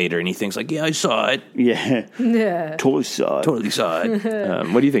darkness of Vader, and he thinks like, yeah, I saw it. Yeah. Totally saw it.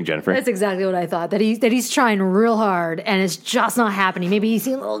 What do you think, Jennifer? That's exactly what I thought, that he's trying real hard and it's just not happening. Maybe he's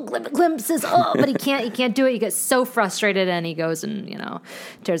seeing little glimpses, but he can't do it. He gets so frustrated and he goes and,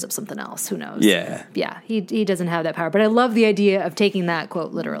 tears up something else. Who knows? Yeah. Yeah, he doesn't have that power. But I love the idea of taking that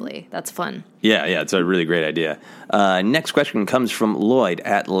quote literally. That's fun. Yeah, it's a really great idea. Next question comes from Lloyd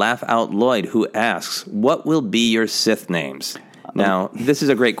at Laugh Out Lloyd, who asks, what will be your Sith names? Now, this is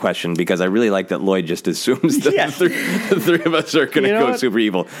a great question because I really like that Lloyd just assumes that the three of us are going to go super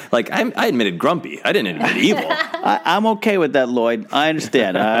evil. Like, I admitted grumpy. I didn't admit evil. I'm okay with that, Lloyd. I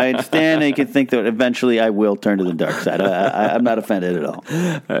understand. And you can think that eventually I will turn to the dark side. I'm not offended at all.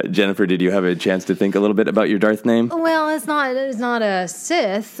 Jennifer, did you have a chance to think a little bit about your Darth name? Well, it's not a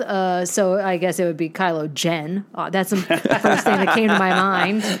Sith, so I guess it would be Kylo Jen. That's the first thing that came to my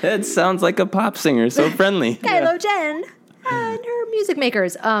mind. It sounds like a pop singer, so friendly. Kylo Jen. And her music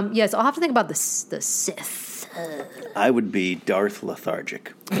makers. Yes, I'll have to think about the Sith. I would be Darth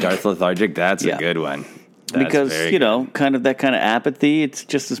Lethargic. Darth Lethargic, that's a good one. Because, kind of that kind of apathy, it's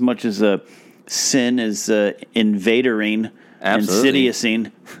just as much as a sin as invadering and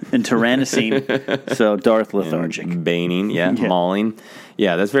Sidiousing and Tyrannicine. So Darth Lethargic. And Baning, mauling.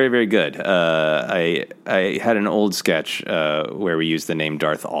 Yeah, that's very, very good. I had an old sketch where we used the name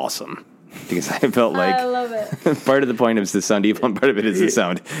Darth Awesome. Because I felt like I love it. Part of the point is to sound evil, and part of it is to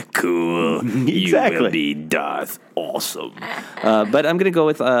sound cool. Exactly. You will be Darth Awesome. But I'm going to go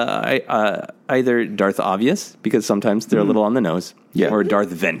with either Darth Obvious, because sometimes they're a little on the nose, or Darth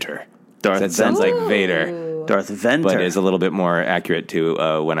Venter. That sounds like Vader. Darth Venter. But is a little bit more accurate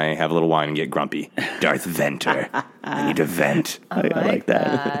to when I have a little wine and get grumpy. Darth Venter. I need to vent. I like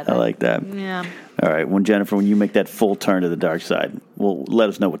that. I like that. Yeah. All right, Jennifer, when you make that full turn to the dark side, let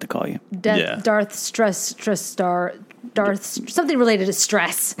us know what to call you. Darth something related to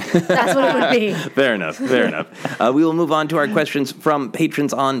stress. That's what it would be. Fair enough. We will move on to our questions from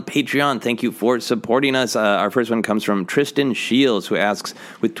patrons on Patreon. Thank you for supporting us. Our first one comes from Tristan Shields, who asks,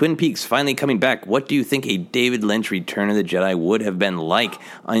 with Twin Peaks finally coming back, what do you think a David Lynch Return of the Jedi would have been like?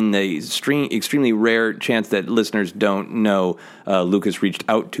 In the extremely rare chance that listeners don't know, Lucas reached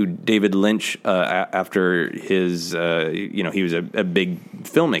out to David Lynch after his, he was a big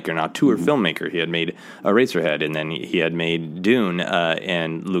filmmaker, not tour filmmaker. He had made Eraserhead, and then he had made Dune,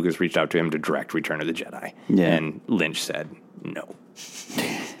 and Lucas reached out to him to direct Return of the Jedi. Yeah. And Lynch said no.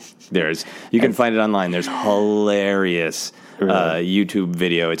 You can find it online. There's hilarious YouTube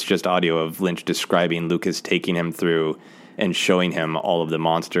video. It's just audio of Lynch describing Lucas taking him through and showing him all of the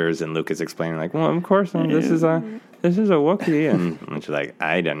monsters, and Lucas explaining like, well, of course, this is this is a Wookiee. And she's like,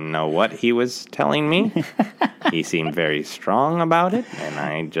 I didn't know what he was telling me. He seemed very strong about it, and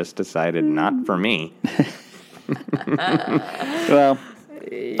I just decided not for me. Well,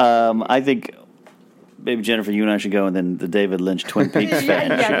 I think maybe Jennifer, you and I should go, and then the David Lynch Twin Peaks fan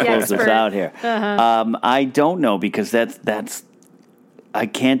should close this out here. Uh-huh. I don't know, because that's I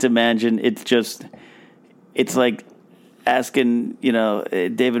can't imagine. It's like asking,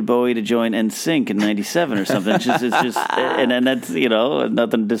 David Bowie to join NSYNC in '97 or something. It's just, and that's,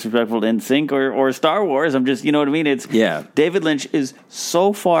 nothing disrespectful to NSYNC or Star Wars. I'm just, you know what I mean? David Lynch is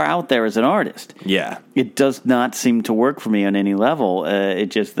so far out there as an artist. Yeah, it does not seem to work for me on any level. It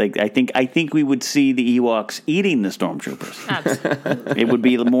just, like, I think we would see the Ewoks eating the stormtroopers. Absolutely. It would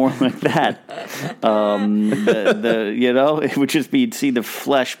be more like that. It would just be, you'd see the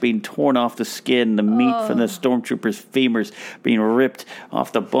flesh being torn off the skin, the meat from the stormtroopers' femurs being ripped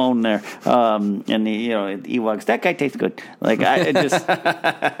off the bone there, and the Ewoks. That guy tastes good. Like I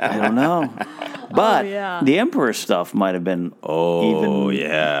don't know. But the Emperor stuff might have been even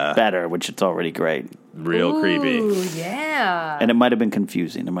better, which it's already great. Real creepy. Yeah. And it might have been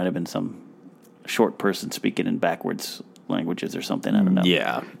confusing. There might have been some short person speaking in backwards languages or something. I don't know.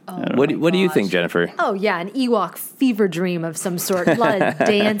 Yeah. What do you think, Jennifer? Oh, yeah, an Ewok fever dream of some sort. A lot of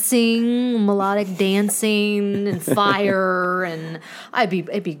dancing, melodic dancing, and fire, and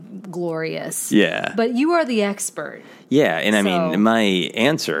it'd be glorious. Yeah. But you are the expert. Yeah, and I mean, my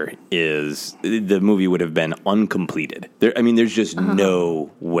answer is the movie would have been uncompleted. There's just no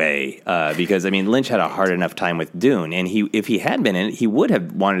way, because Lynch had a hard enough time with Dune, and if he had been in it, he would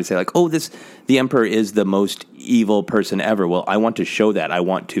have wanted to say like, the Emperor is the most evil person ever. Well, I want to show that. I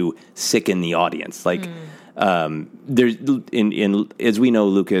want to sicken the audience. Like, there's as we know,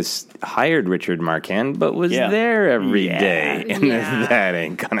 Lucas hired Richard Marquand, but was there every day, and that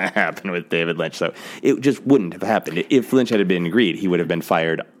ain't gonna happen with David Lynch. So it just wouldn't have happened. If Lynch had been agreed, he would have been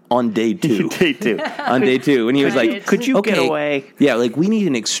fired on day two. On day two. And he was like, could you get away? Yeah, like, we need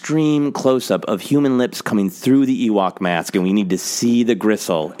an extreme close-up of human lips coming through the Ewok mask, and we need to see the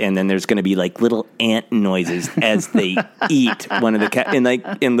gristle, and then there's going to be, like, little ant noises as they eat one of the cats.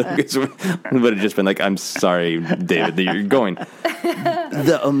 And Lucas would have just been like, I'm sorry, David, that you're going.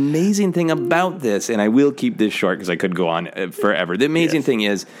 The amazing thing about this, and I will keep this short because I could go on forever. The amazing thing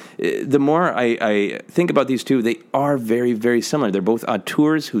is, the more I think about these two, they are very, very similar. They're both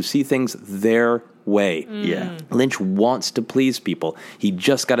auteurs who see things their way. Yeah. Lynch wants to please people. He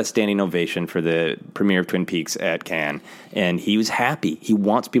just got a standing ovation for the premiere of Twin Peaks at Cannes, and he was happy. He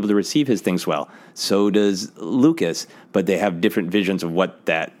wants people to receive his things well. So does Lucas, but they have different visions of what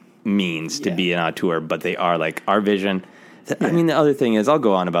that means to be an auteur, but they are like our vision. The other thing is, I'll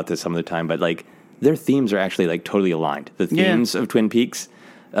go on about this some of the time, but like, their themes are actually like totally aligned. The themes of Twin Peaks,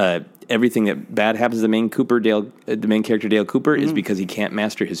 everything that bad happens to the main character Dale Cooper is because he can't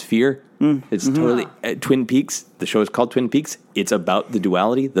master his fear. It's totally Twin Peaks. The show is called Twin Peaks. It's about the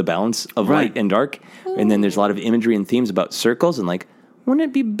duality, the balance of light and dark. And then there's a lot of imagery and themes about circles, and like, wouldn't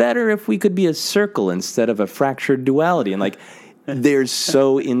it be better if we could be a circle instead of a fractured duality? And like, they're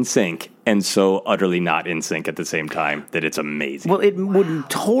so in sync and so utterly not in sync at the same time that it's amazing. Well, it would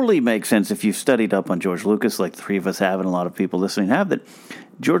totally make sense if you studied up on George Lucas, like the three of us have, and a lot of people listening have, that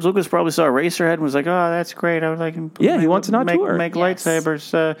George Lucas probably saw Eraserhead and was like, "Oh, that's great. I would like him." Yeah, he wants an auteur. Make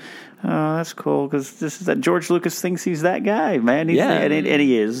lightsabers. Oh, that's cool, because this is that George Lucas thinks he's that guy, man. And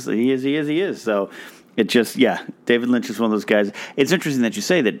he is. So it just, David Lynch is one of those guys. It's interesting that you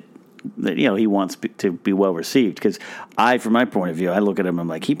say that he wants to be well received, because from my point of view, I look at him and I'm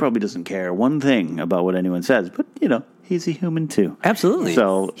like, he probably doesn't care one thing about what anyone says, but he's a human too. Absolutely.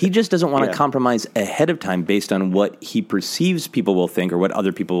 So he just doesn't want to compromise ahead of time based on what he perceives people will think or what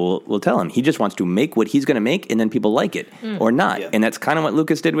other people will tell him. He just wants to make what he's going to make, and then people like it or not. And that's kind of what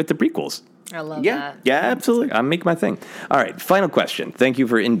Lucas did with the prequels. I love that. Yeah, absolutely. I make my thing. All right, final question. Thank you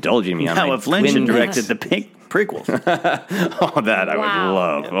for indulging me on my if Lynch had directed the pink prequels. That I would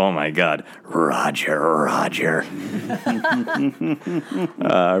love. Oh, my God. Roger.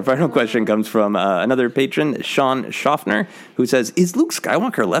 Our final question comes from another patron, Sean Schaffner, who says, is Luke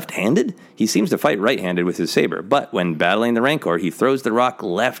Skywalker left-handed? He seems to fight right-handed with his saber, but when battling the Rancor, he throws the rock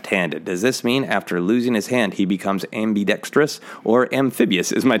left-handed. Does this mean after losing his hand, he becomes ambidextrous or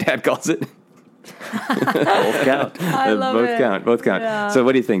amphibious, as my dad calls it? Both count. I love it. Both count. Yeah. So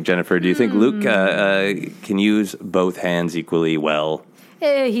what do you think, Jennifer? Do you think Luke can use both hands equally well?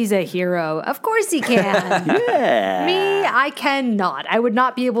 He's a hero. Of course he can. Me, I cannot. I would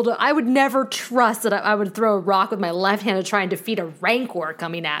not be able to. I would never trust that I would throw a rock with my left hand to try and defeat a Rancor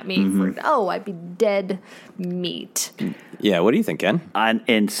coming at me. I'd be dead meat. Yeah, what do you think, Ken? I'm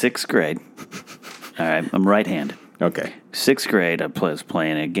in 6th grade. All right, I'm right-handed. Okay. 6th grade, I was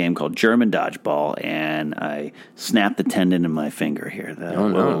playing a game called German Dodgeball, and I snapped the tendon in my finger here.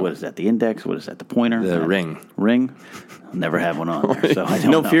 What is that, the index? What is that, the pointer? The ring. Ring? I'll never have one on there, so I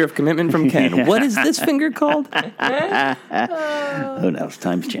don't know. No fear of commitment from Ken. Yeah. What is this finger called? Who knows?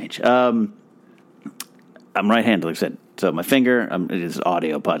 Times change. I'm right-handed, like I said. So my finger, it is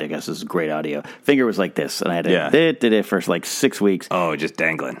audio podcast. This is great audio. Finger was like this, and I had did it for like 6 weeks. Oh, just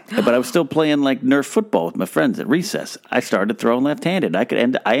dangling. But I was still playing like Nerf football with my friends at recess. I started throwing left-handed.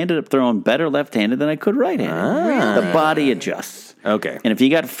 I ended up throwing better left-handed than I could right-handed. The body adjusts. Okay. And if you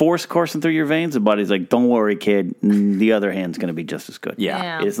got force coursing through your veins, the body's like, don't worry, kid. The other hand's going to be just as good.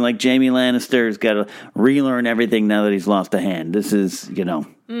 Yeah. It isn't like Jaime Lannister's got to relearn everything now that he's lost a hand. This is,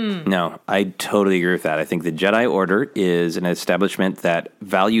 No, I totally agree with that. I think the Jedi Order is an establishment that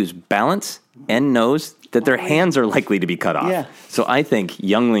values balance and knows that their hands are likely to be cut off. Yeah. So I think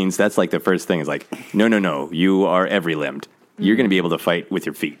younglings, that's like the first thing is like, no, you are every limbed. You're going to be able to fight with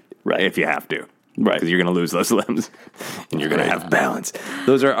your feet, right? If you have to. Right. Because you're going to lose those limbs and you're going to have balance.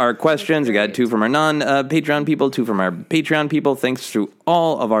 Those are our questions. We got 2 from our non-Patreon people, 2 from our Patreon people. Thanks to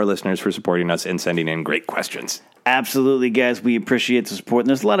all of our listeners for supporting us and sending in great questions. Absolutely, guys. We appreciate the support. And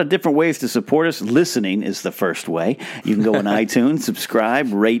there's a lot of different ways to support us. Listening is the first way. You can go on iTunes,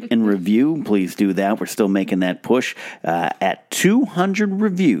 subscribe, rate, and review. Please do that. We're still making that push. At 200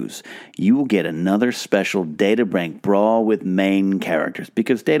 reviews, you will get another special Databank Brawl with main characters.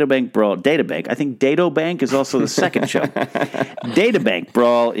 Because Databank, I think Databank is also the second show. Databank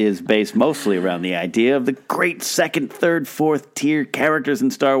Brawl is based mostly around the idea of the great second, third, fourth tier characters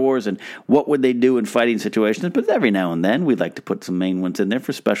in Star Wars and what would they do in fighting situations. But every now and then, we'd like to put some main ones in there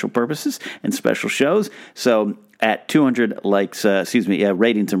for special purposes and special shows. So at 200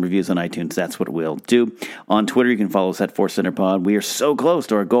 ratings and reviews on iTunes, that's what we'll do. On Twitter, you can follow us at Force Center Pod. We are so close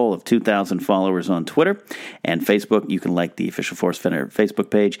to our goal of 2,000 followers on Twitter. And Facebook, you can like the official Force Center Facebook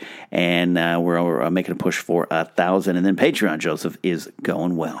page. And we're making a push for 1,000. And then Patreon, Joseph, is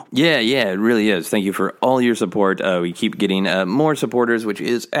going well. Yeah, it really is. Thank you for all your support. We keep getting more supporters, which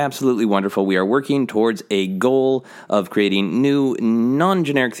is absolutely wonderful. We are working towards a goal of creating new,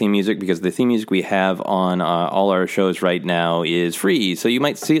 non-generic theme music because the theme music we have on all our shows right now is free, so you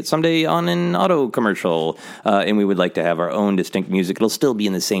might see it someday on an auto commercial, and we would like to have our own distinct music. It'll still be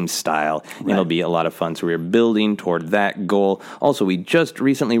in the same style, and it'll be a lot of fun, so we're building toward that goal. Also, we just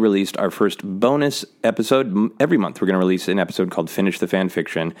recently released our first bonus episode. Every month we're going to release an episode called Finish the Fan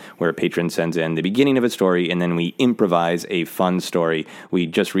Fiction, where a patron sends in the beginning of a story, and then we improvise a fun story. We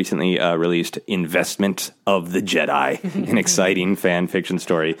just recently released Investment of the Jedi, an exciting fan fiction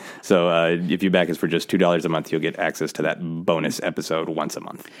story. So if you back us for just $2 a month, you'll get access to that bonus episode once a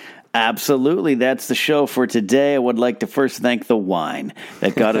month. Absolutely. That's the show for today. I would like to first thank the wine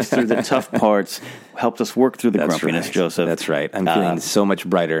that got us through the tough parts, helped us work through the grumpiness, right. Joseph. That's right. I'm feeling so much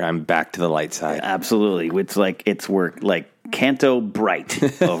brighter. I'm back to the light side. Absolutely. It's work like Canto Bright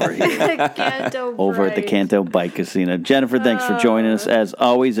over here. Over at the Canto Bike Casino. Jennifer, thanks for joining us as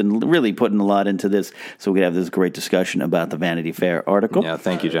always and really putting a lot into this so we could have this great discussion about the Vanity Fair article. Yeah,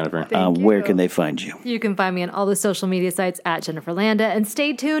 thank you, Jennifer. Where can they find you? You can find me on all the social media sites at Jennifer Landa. And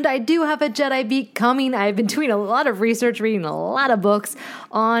stay tuned. I do have a Jedi Beat coming. I've been doing a lot of research, reading a lot of books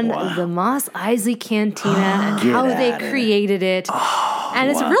on the Mos Eisley Cantina and how they created it. And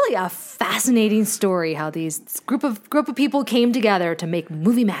it's really a fascinating story how these group of people came together to make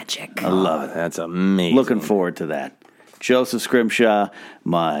movie magic. I love it. That's amazing. Looking forward to that. Joseph Scrimshaw,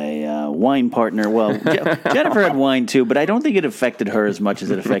 my wine partner. Well, Jennifer had wine too, but I don't think it affected her as much as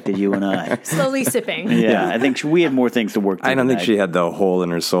it affected you and I. Slowly sipping. Yeah, I think we had more things to work through. I don't think she had the hole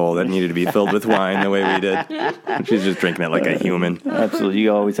in her soul that needed to be filled with wine the way we did. She's just drinking it like a human. Absolutely.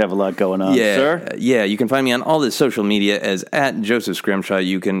 You always have a lot going on, sir. Yeah, you can find me on all the social media as at Joseph Scrimshaw.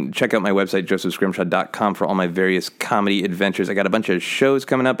 You can check out my website, josephscrimshaw.com, for all my various comedy adventures. I got a bunch of shows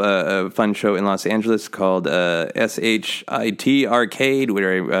coming up, a fun show in Los Angeles called SHIT Arcade,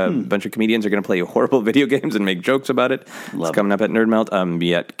 where a bunch of comedians are going to play horrible video games and make jokes about it. It's coming up at Nerd Melt.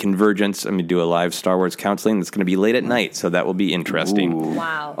 Be at Convergence. I'm going to do a live Star Wars counseling that's going to be late at night, so that will be interesting. Ooh.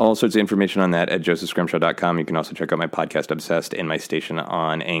 Wow. All sorts of information on that at josephscrimshaw.com. You can also check out my podcast, Obsessed, and my station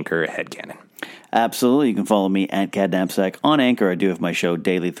on Anchor, Headcanon. Absolutely. You can follow me at Cat Knapsack on Anchor. I do have my show,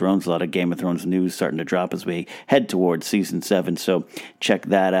 Daily Thrones. A lot of Game of Thrones news starting to drop as we head towards Season 7, so check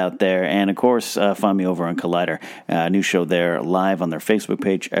that out there. And, of course, find me over on Collider. New show there live on their Facebook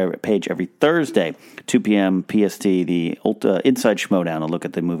page every Thursday, 2 p.m. PST, the Inside Schmodown, a look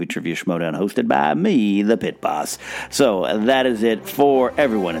at the movie trivia Schmodown hosted by me, the Pit Boss. So that is it for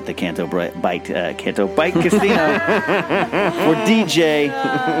everyone at the Canto Bike Casino. For DJ,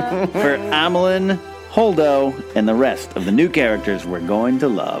 for Amelin, Holdo, and the rest of the new characters we're going to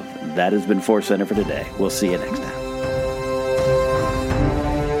love. That has been Force Center for today. We'll see you next time.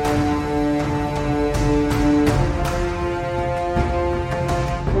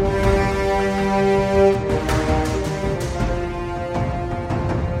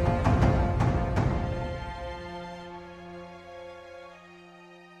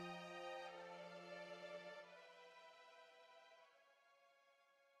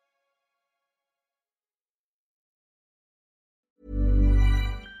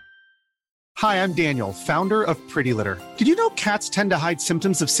 Hi, I'm Daniel, founder of Pretty Litter. Did you know cats tend to hide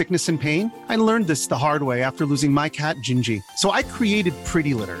symptoms of sickness and pain? I learned this the hard way after losing my cat, Gingy. So I created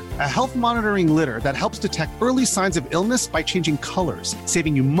Pretty Litter, a health monitoring litter that helps detect early signs of illness by changing colors,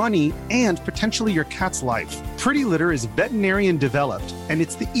 saving you money and potentially your cat's life. Pretty Litter is veterinarian developed, and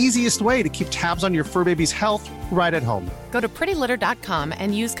it's the easiest way to keep tabs on your fur baby's health right at home. Go to prettylitter.com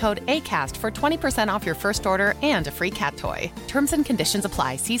and use code ACAST for 20% off your first order and a free cat toy. Terms and conditions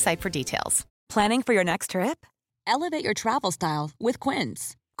apply. See site for details. Planning for your next trip? Elevate your travel style with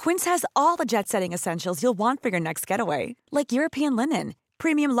Quince. Quince has all the jet-setting essentials you'll want for your next getaway, like European linen,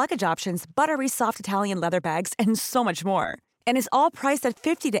 premium luggage options, buttery soft Italian leather bags, and so much more. And is all priced at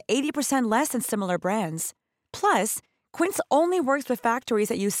 50 to 80% less than similar brands. Plus, Quince only works with factories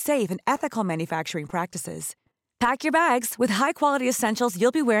that use safe and ethical manufacturing practices. Pack your bags with high-quality essentials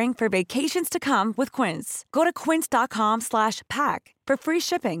you'll be wearing for vacations to come with Quince. Go to quince.com/pack for free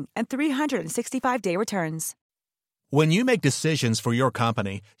shipping and 365-day returns. When you make decisions for your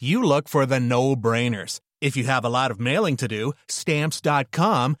company, you look for the no-brainers. If you have a lot of mailing to do,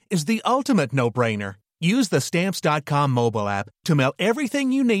 Stamps.com is the ultimate no-brainer. Use the Stamps.com mobile app to mail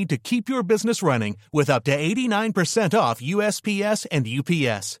everything you need to keep your business running with up to 89% off USPS and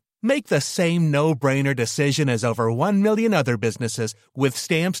UPS. Make the same no-brainer decision as over 1 million other businesses with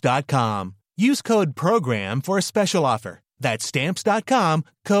Stamps.com. Use code PROGRAM for a special offer. That's Stamps.com,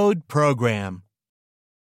 code PROGRAM.